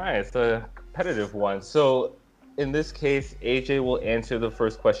 All right, it's a competitive one. So in this case, AJ will answer the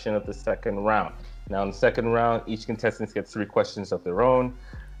first question of the second round. Now in the second round, each contestant gets 3 questions of their own.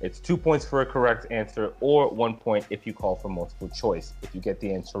 It's 2 points for a correct answer or 1 point if you call for multiple choice. If you get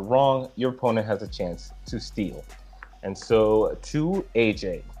the answer wrong, your opponent has a chance to steal. And so to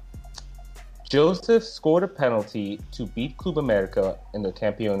AJ, Joseph scored a penalty to beat Club America in the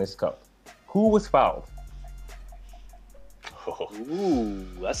Campeones Cup. Who was fouled? Ooh,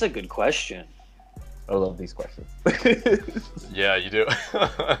 that's a good question. I love these questions. Yeah, you do.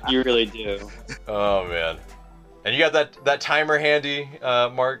 You really do. Oh man. And you got that timer handy,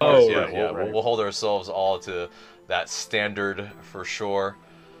 Mark? Oh, yeah, right, yeah. right. We'll hold ourselves all to that standard for sure.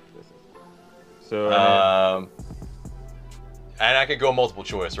 So, And I could go multiple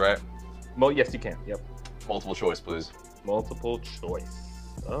choice, right? yes, you can. Yep. Multiple choice, please. Multiple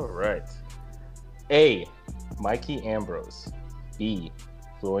choice. All right. A. Mikey Ambrose. B.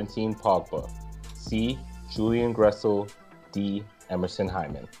 Florentine Pogba. C. Julian Gressel. D. Emerson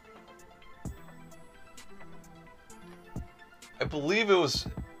Hyman. I believe it was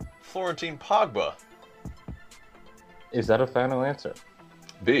Florentine Pogba. Is that a final answer?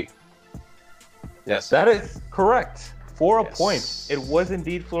 B. Yes. That is correct. For a Yes. point, it was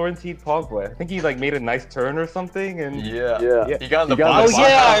indeed Florentine Pogba. I think he like made a nice turn or something, and Yeah. Yeah. He got in the He got in Oh box. the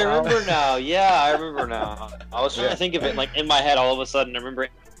yeah, I Wow. remember now. Yeah, I remember now. I was trying Yeah. to think of it like in my head. All of a sudden, I remember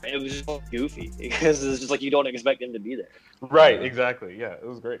it was just goofy because it's just like you don't expect him to be there. right, exactly. Yeah, it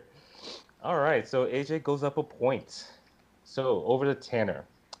was great. All right, so AJ goes up a point. So over to Tanner.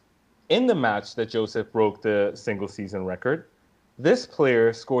 In the match that Joseph broke the single season record, this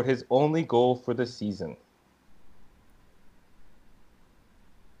player scored his only goal for the season.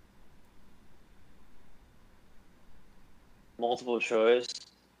 Multiple choice.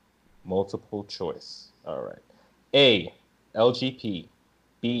 Multiple choice. All right. A. LGP.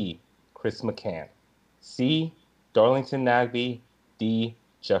 B. Chris McCann. C. Darlington Nagbe. D.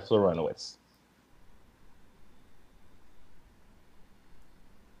 Jeff Larentowicz.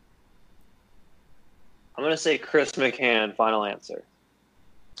 I'm gonna say Chris McCann. Final answer.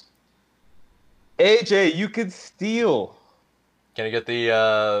 AJ, you could steal. Can I get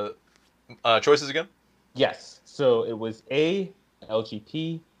the choices again? Yes. So it was A.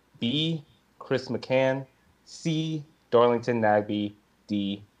 LGP. B. Chris McCann. C. Darlington Nagbe.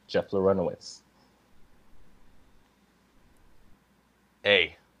 D. Jeff Larentowicz.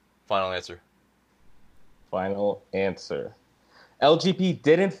 A. Final answer. Final answer. LGP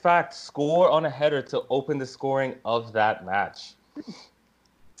did in fact score on a header to open the scoring of that match.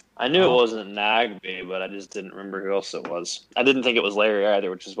 I knew it wasn't Nagbe, but I just didn't remember who else it was. I didn't think it was Larry either,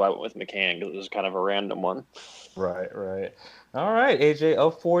 which is why I went with McCann, because it was kind of a random one. Right. All right, AJ,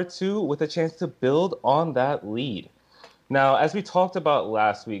 up 4-2 with a chance to build on that lead. Now, as we talked about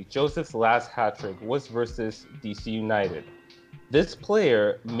last week, Joseph's last hat trick was versus DC United. This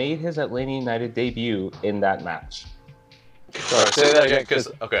player made his Atlanta United debut in that match. Sorry, say that again,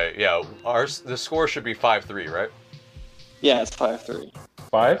 because the score should be 5-3, right? Yeah, it's 5-3.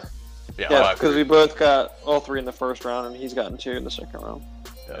 5? Yeah, because we both got all 3 in the first round, and he's gotten 2 in the second round.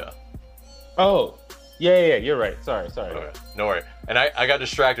 Yeah. Oh, yeah, you're right. Sorry. Okay. No worry. And I got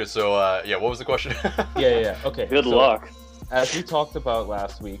distracted, so what was the question? Yeah. Okay. Good luck. As we talked about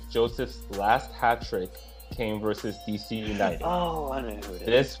last week, Joseph's last hat trick came versus DC United. Oh, I know who it is.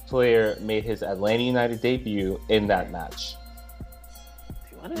 This player made his Atlanta United debut in that match. Do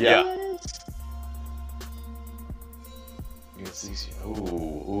you want to know who it is?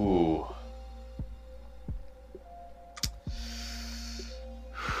 Ooh.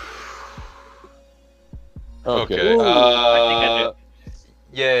 Okay. Ooh, I think I knew.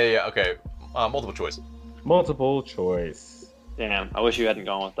 Yeah. Okay. Multiple choice. Multiple choice. Damn, I wish you hadn't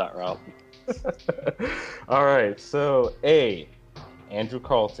gone with that route. All right. So A. Andrew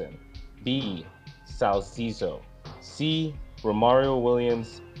Carlton. B. Sal Zizzo. C. Romario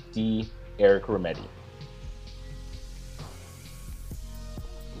Williams. D. Eric Remedi.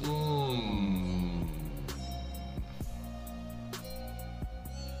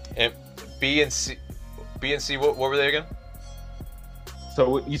 And B and C. What were they again?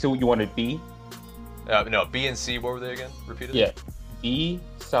 So you said you wanted B? No, B and C. What were they again? Repeat it. Yeah. B.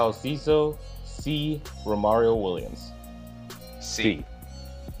 Sal Zizzo. C. Romario Williams. C.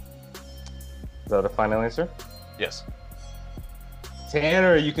 Is that a final answer? Yes.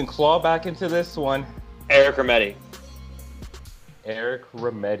 Tanner, you can claw back into this one. Eric Remedi. Eric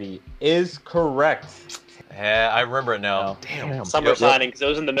Remedi is correct. I remember it now. Damn. Summer signing, because it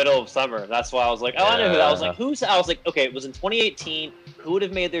was in the middle of summer. That's why I was like, I know who that. I was like, who's? I was like, okay, it was in 2018. Who would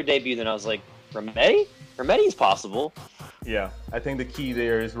have made their debut? Then I was like, Remedi? Remedi's possible. Yeah, I think the key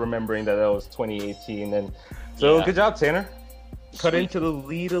there is remembering that was 2018. And so good job, Tanner. Cut into the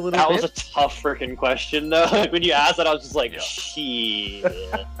lead a little bit. That was a tough freaking question, though. When you asked that, I was just like, shit.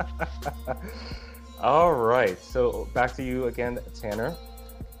 All right, so back to you again, Tanner.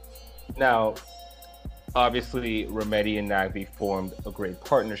 Now, obviously, Remedi and Nagbe formed a great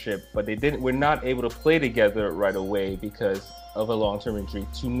partnership, but were not able to play together right away because of a long-term injury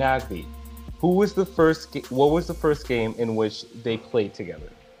to Nagbe. What was the first game in which they played together?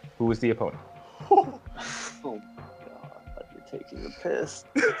 Who was the opponent? Oh my god, you're taking the piss.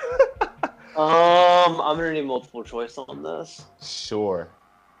 I'm gonna need multiple choice on this. Sure.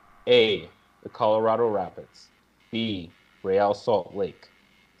 A. The Colorado Rapids. B. Real Salt Lake.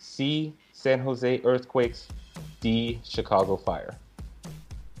 C. San Jose Earthquakes. D. Chicago Fire.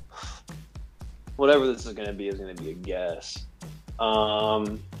 Whatever this is gonna be a guess.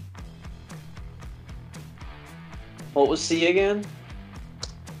 What was C again?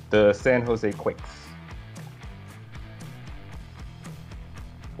 The San Jose Quakes.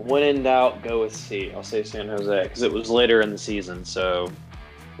 When in doubt, go with C. I'll say San Jose because it was later in the season. So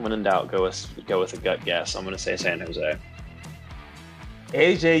when in doubt, go with a gut guess. I'm going to say San Jose.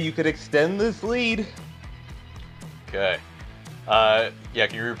 AJ, you could extend this lead. Okay. Can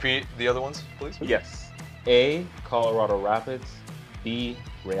you repeat the other ones, please? Yes. A. Colorado Rapids. B.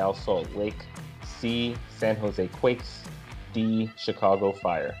 Real Salt Lake. C. San Jose Quakes. D. Chicago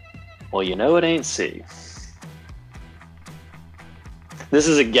Fire. Well, you know it ain't C. This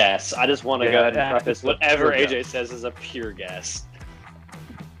is a guess. I just want to go ahead and preface whatever AJ says is a pure guess.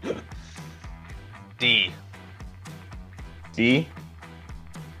 D. D.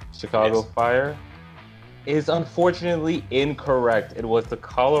 Chicago Fire is unfortunately incorrect. It was the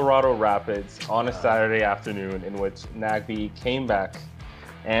Colorado Rapids on a Saturday afternoon in which Nagbe came back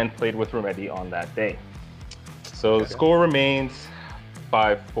and played with Remedy on that day. So the score remains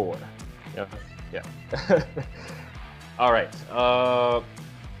 5-4. Yeah. All right.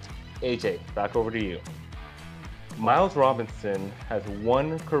 AJ, back over to you. Miles Robinson has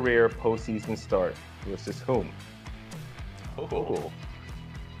one career postseason start versus whom?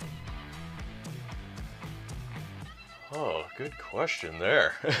 Oh, good question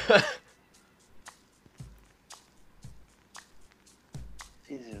there.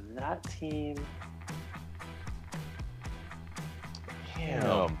 Either that team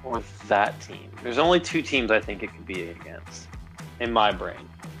Damn. or that team. There's only two teams I think it could be against in my brain.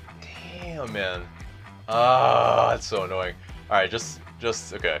 Damn, man. Ah, that's so annoying. All right, just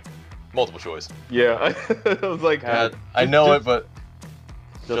okay. Multiple choice. Yeah, I was like, I know it, but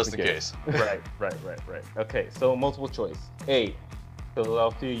just in case. Right. Okay, so multiple choice. A,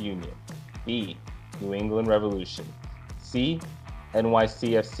 Philadelphia Union. B, New England Revolution. C,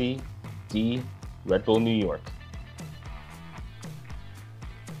 NYCFC. D, Red Bull New York.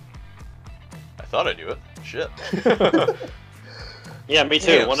 I thought I knew it. Shit. Yeah, me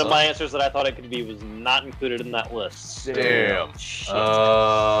too. Damn, One of son. my answers that I thought it could be was not included in that list. Damn. Shit.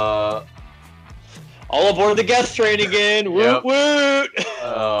 Uh. All aboard the guest train again. Woot Yep. woot.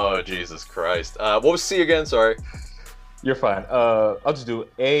 Oh, Jesus Christ. What was C again? Sorry. You're fine. I'll just do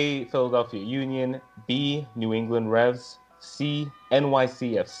A, Philadelphia Union. B, New England Revs. C,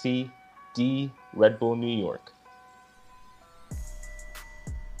 NYCFC. D, Red Bull New York.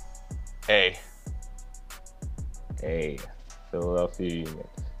 A. A, Philadelphia Union.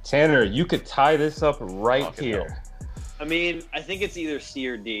 Tanner, you could tie this up right Fucking here. hell. I mean, I think it's either C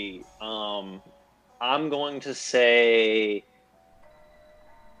or D. I'm going to say.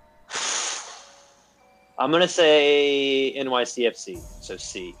 I'm going to say NYCFC, so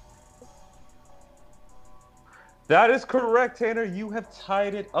C. That is correct, Tanner. You have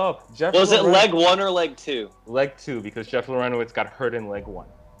tied it up. Jeff Was it Lorenowitz- leg one or leg two? Leg 2, because Jeff Lorenowitz got hurt in leg 1.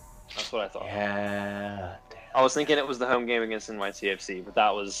 That's what I thought. Yeah. I was thinking it was the home game against NYCFC, but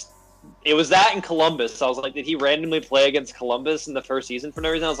it was that in Columbus. I was like, did he randomly play against Columbus in the first season for no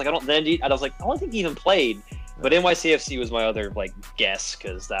reason? I was like, I don't think he even played. But NYCFC was my other guess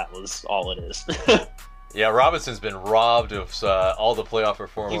because that was all it is. Yeah, Robinson's been robbed of all the playoff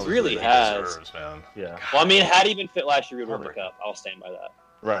performances. He really that has. deserves, man. Yeah. Well, I mean, had he been fit last year, we'd win the cup. I'll stand by that.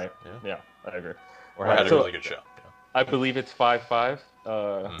 Right. Yeah. Yeah, I agree. Or Right, had a so- really good shot. I believe it's 5-5.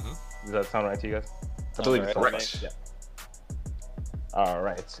 Mhm. Does that sound right to you guys? I Sounds believe right. it's Correct. Yeah. All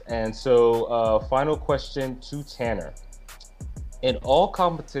right. And so, final question to Tanner. In all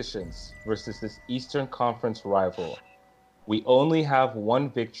competitions versus this Eastern Conference rival, we only have one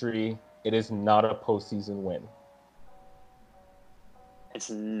victory. It is not a postseason win. It's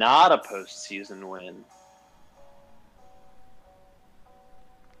not a postseason win.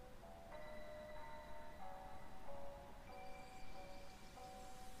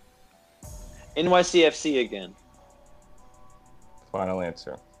 NYCFC again. Final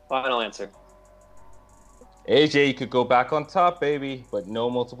answer. Final answer. AJ, you could go back on top, baby, but no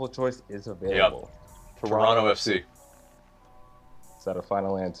multiple choice is available. Toronto FC. Is that a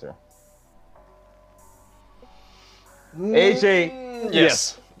final answer? AJ,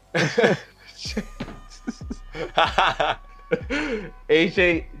 Yes.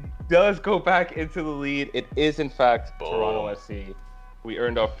 AJ does go back into the lead. It is, in fact, Boom. Toronto FC. We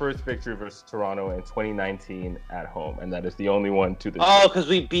earned our first victory versus Toronto in 2019 at home, and that is the only one to this. Oh, because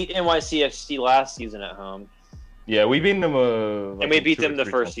we beat NYCFC last season at home. Yeah, we beat them. And we beat them the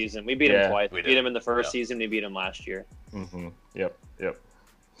first season. We beat Yeah, them twice. we We did. beat them in the first Yeah. season. We beat them last year. Mm-hmm. Yep.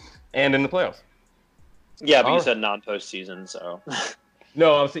 And in the playoffs. Yeah, but you Alright. said non-postseason, so.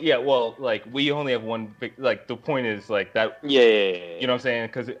 No, I'm saying, yeah, well, we only have one big, the point is, that, Yeah. you know what I'm saying?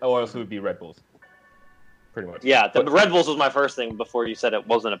 Because, or else it would be Red Bulls. Pretty much. Yeah, the But- Red Bulls was my first thing before you said it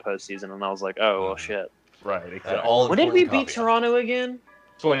wasn't a postseason, and I was like, oh, well, shit. Right, An exactly. all When did we important beat caveat. Toronto again?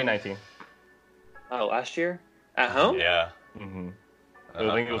 2019. Oh, last year? At home? Yeah. Mm-hmm.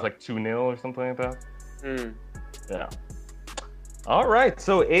 I think it was 2-0 or something like that. Hmm. Yeah. All right,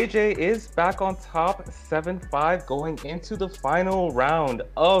 so AJ is back on top, 7-5, going into the final round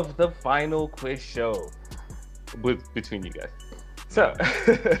of the final quiz show between you guys. So,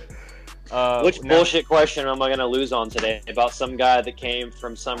 Which now- bullshit question am I going to lose on today about some guy that came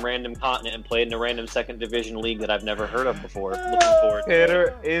from some random continent and played in a random second division league that I've never heard of before? Looking forward to it.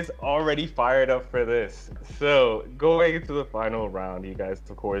 Tanner is already fired up for this. So, going into the final round, you guys,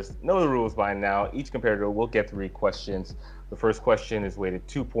 of course, know the rules by now. Each competitor will get 3 questions. The first question is weighted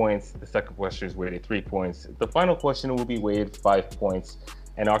 2 points. The second question is weighted 3 points. The final question will be weighted 5 points.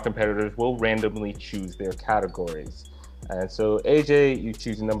 And our competitors will randomly choose their categories. And so, AJ, you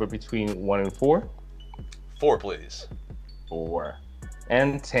choose a number between 1 and 4. 4, please. 4.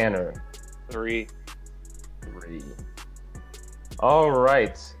 And Tanner. 3. 3. All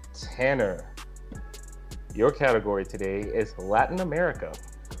right, Tanner. Your category today is Latin America.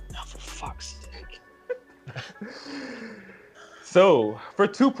 Oh, for fuck's sake. So, for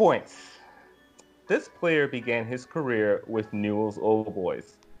 2 points, this player began his career with Newell's Old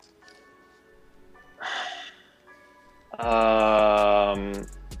Boys. Not him.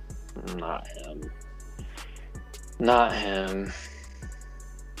 Not him.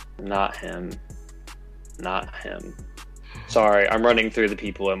 Not him. Not him. Sorry, I'm running through the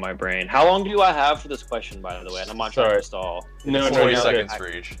people in my brain. How long do I have for this question, by the way? And I'm not trying to stall. No, 20 no, seconds for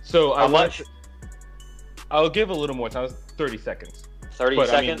each. So How much? I'll give a little more time. 30 seconds. 30 But,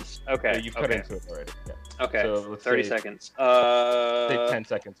 seconds? Okay. You've cut okay. into it already. Yeah. Okay. So let's 30 say- seconds. Say 10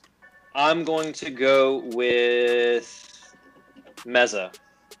 seconds. I'm going to go with Meza.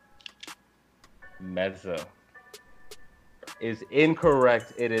 Meza is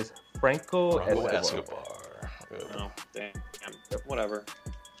incorrect. It is Franco Franco Escobar. Escobar. Oh, damn. Whatever.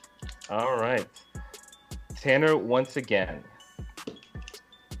 All right. Tanner, once again.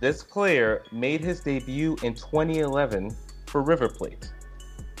 This player made his debut in 2011 for River Plate.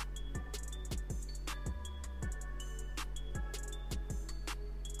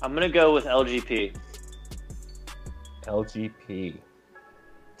 I'm going to go with LGP. LGP.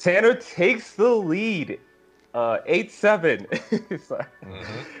 Tanner takes the lead. 8-7. Sorry.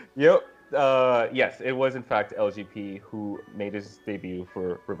 Yep. Yes, it was in fact LGP who made his debut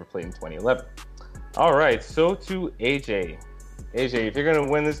for River Plate in 2011. All right, so to AJ. AJ, if you're gonna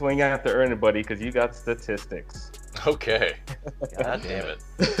win this one, you have to earn it, buddy, because you got statistics. Okay. God damn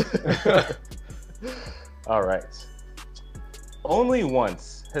it. All right. Only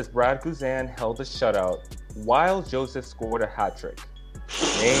once has Brad Guzan held a shutout while Joseph scored a hat trick.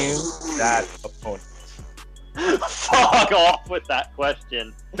 Name that opponent. Fuck off with that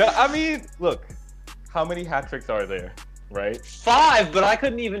question. I mean, look, how many hat tricks are there, right? 5, but I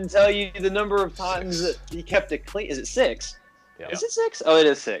couldn't even tell you the number of times that he kept it clean. Is it 6? Yeah. Is it 6? Oh, it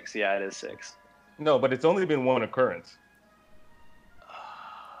is 6. Yeah, it is 6. No, but it's only been one occurrence.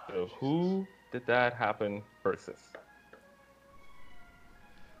 So who did that happen versus?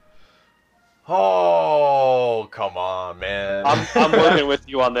 Oh, come on, man. I'm working with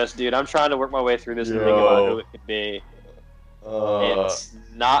you on this, dude. I'm trying to work my way through this and think about who it could be. It's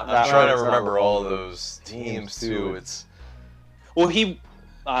not that I'm trying to hard. remember all those teams too. It's Well, he.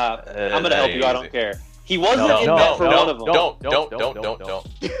 I'm gonna help you. I don't care. He wasn't no, in no, net for no, one of them. don't.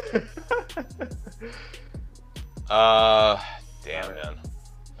 Damn, man.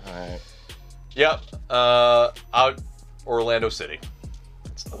 All right. Yep. Out Orlando City.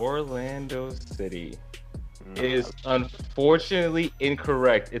 Orlando City is unfortunately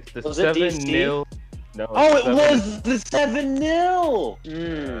incorrect. It's the Was it 7-0. No. Oh, it's it 7-0. was the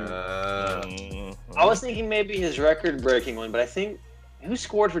 7-0. I was thinking maybe his record-breaking one, but I think who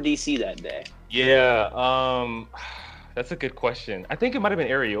scored for DC that day? Yeah. That's a good question. I think it might have been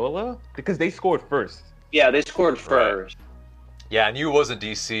Areola because they scored first. Yeah, they scored first. Yeah, I knew it wasn't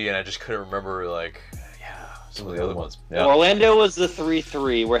DC, and I just couldn't remember some of the other ones. Yeah. Orlando was the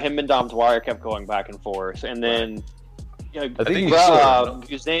 3-3 where him and Dom Dwyer kept going back and forth, and then I think you saw it.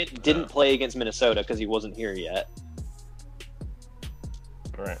 Guzan didn't play against Minnesota because he wasn't here yet.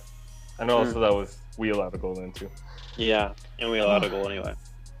 All right. I know also that was we allowed a goal in too. Yeah, and we allowed a goal anyway.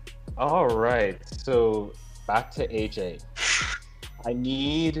 All right. So back to AJ. I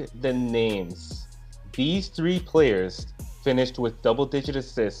need the names. These 3 players finished with double-digit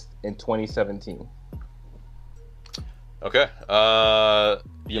assists in 2017. Okay.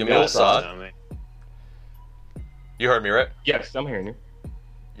 Yamil Assad. You heard me, right? Yes, I'm hearing you.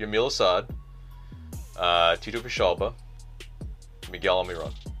 Yamil Assad. Tito Pichalba. Miguel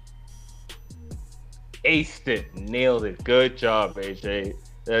Almiron. Aced it. Nailed it. Good job, AJ.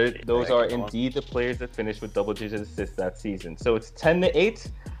 Those are indeed the players that finished with double-digit assists that season. So it's 10-8,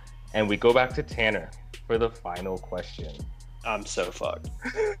 and we go back to Tanner for the final question. I'm so fucked.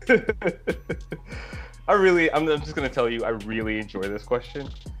 I'm just gonna tell you, I really enjoy this question.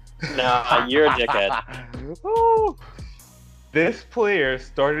 Nah, you're a dickhead. Ooh. This player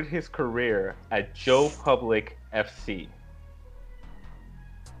started his career at Joe Public FC.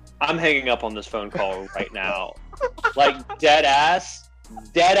 I'm hanging up on this phone call right now. Like, dead ass.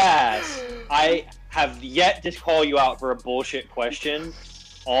 I have yet to call you out for a bullshit question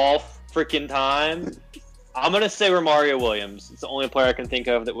all freaking time. I'm going to say Romario Williams. It's the only player I can think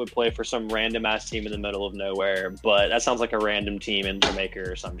of that would play for some random-ass team in the middle of nowhere, but that sounds like a random team in Jamaica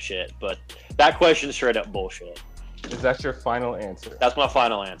or some shit. But that question's straight up bullshit. Is that your final answer? That's my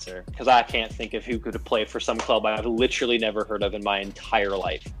final answer because I can't think of who could play for some club I've literally never heard of in my entire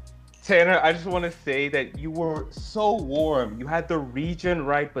life. Tanner, I just want to say that you were so warm. You had the region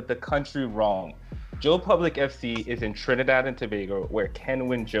right, but the country wrong. Joe Public FC is in Trinidad and Tobago, where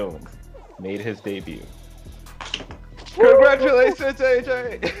Kenwyne Jones made his debut. Congratulations,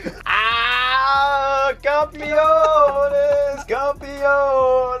 AJ! Ah, campeones,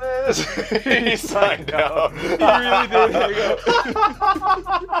 campeones. He signed out. He really did hang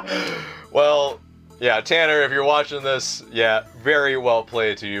up. Well, yeah, Tanner, if you're watching this, yeah, very well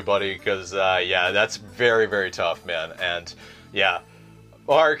played to you, buddy, because, yeah, that's very, very tough, man. And, yeah,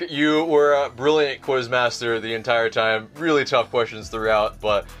 Mark, you were a brilliant quiz master the entire time. Really tough questions throughout,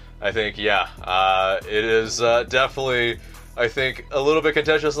 but I think, yeah, it is definitely, I think, a little bit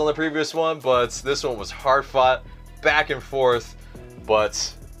contentious on the previous one, but this one was hard-fought, back and forth,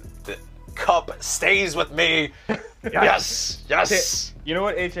 but the cup stays with me. Yes, yes. You know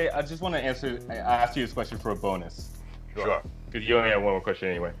what, AJ? I just want to ask you this question for a bonus. Sure. Because you only have one more question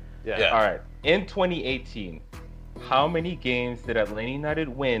anyway. Yeah. All right. In 2018, how many games did Atlanta United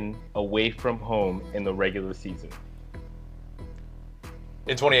win away from home in the regular season?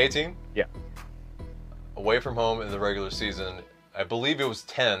 In 2018? Yeah. Away from home in the regular season, I believe it was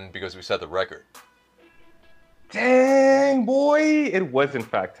 10 because we set the record. Dang, boy! It was in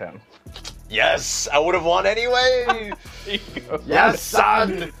fact 10. Yes, I would have won anyway. Yes,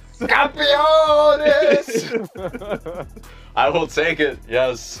 son. Campeones. I will take it.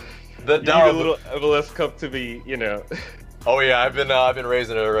 Yes, the You need a dub. little MLS Cup to be, you know. Oh yeah, I've been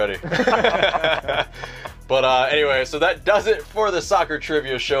raising it already. But anyway, so that does it for the Soccer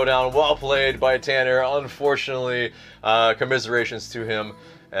Trivia Showdown. Well played by Tanner. Unfortunately, commiserations to him.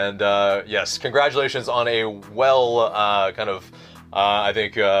 And yes, congratulations on a well I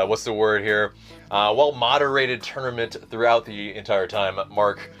think, what's the word here? Well-moderated tournament throughout the entire time,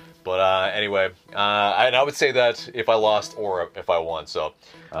 Mark. But anyway, and I would say that if I lost or if I won, so...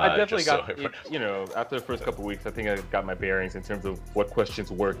 I definitely got, you know, after the first couple weeks, I think I got my bearings in terms of what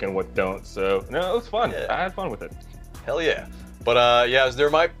questions work and what don't. So, no, it was fun. Yeah. I had fun with it. Hell yeah. But yeah, there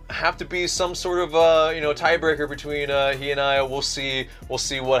might have to be some sort of tiebreaker between he and I. We'll see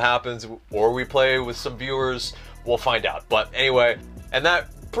what happens, or we play with some viewers. We'll find out. But anyway, and that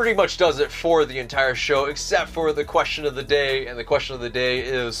pretty much does it for the entire show, except for the question of the day. And the question of the day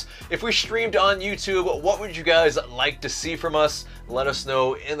is, if we streamed on YouTube, what would you guys like to see from us? Let us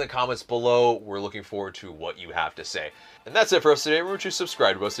know in the comments below. We're looking forward to what you have to say. And that's it for us today. Remember to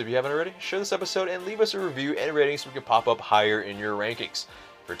subscribe to us if you haven't already. Share this episode and leave us a review and rating so we can pop up higher in your rankings.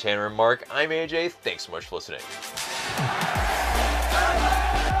 For Tanner and Mark, I'm AJ. Thanks so much for listening.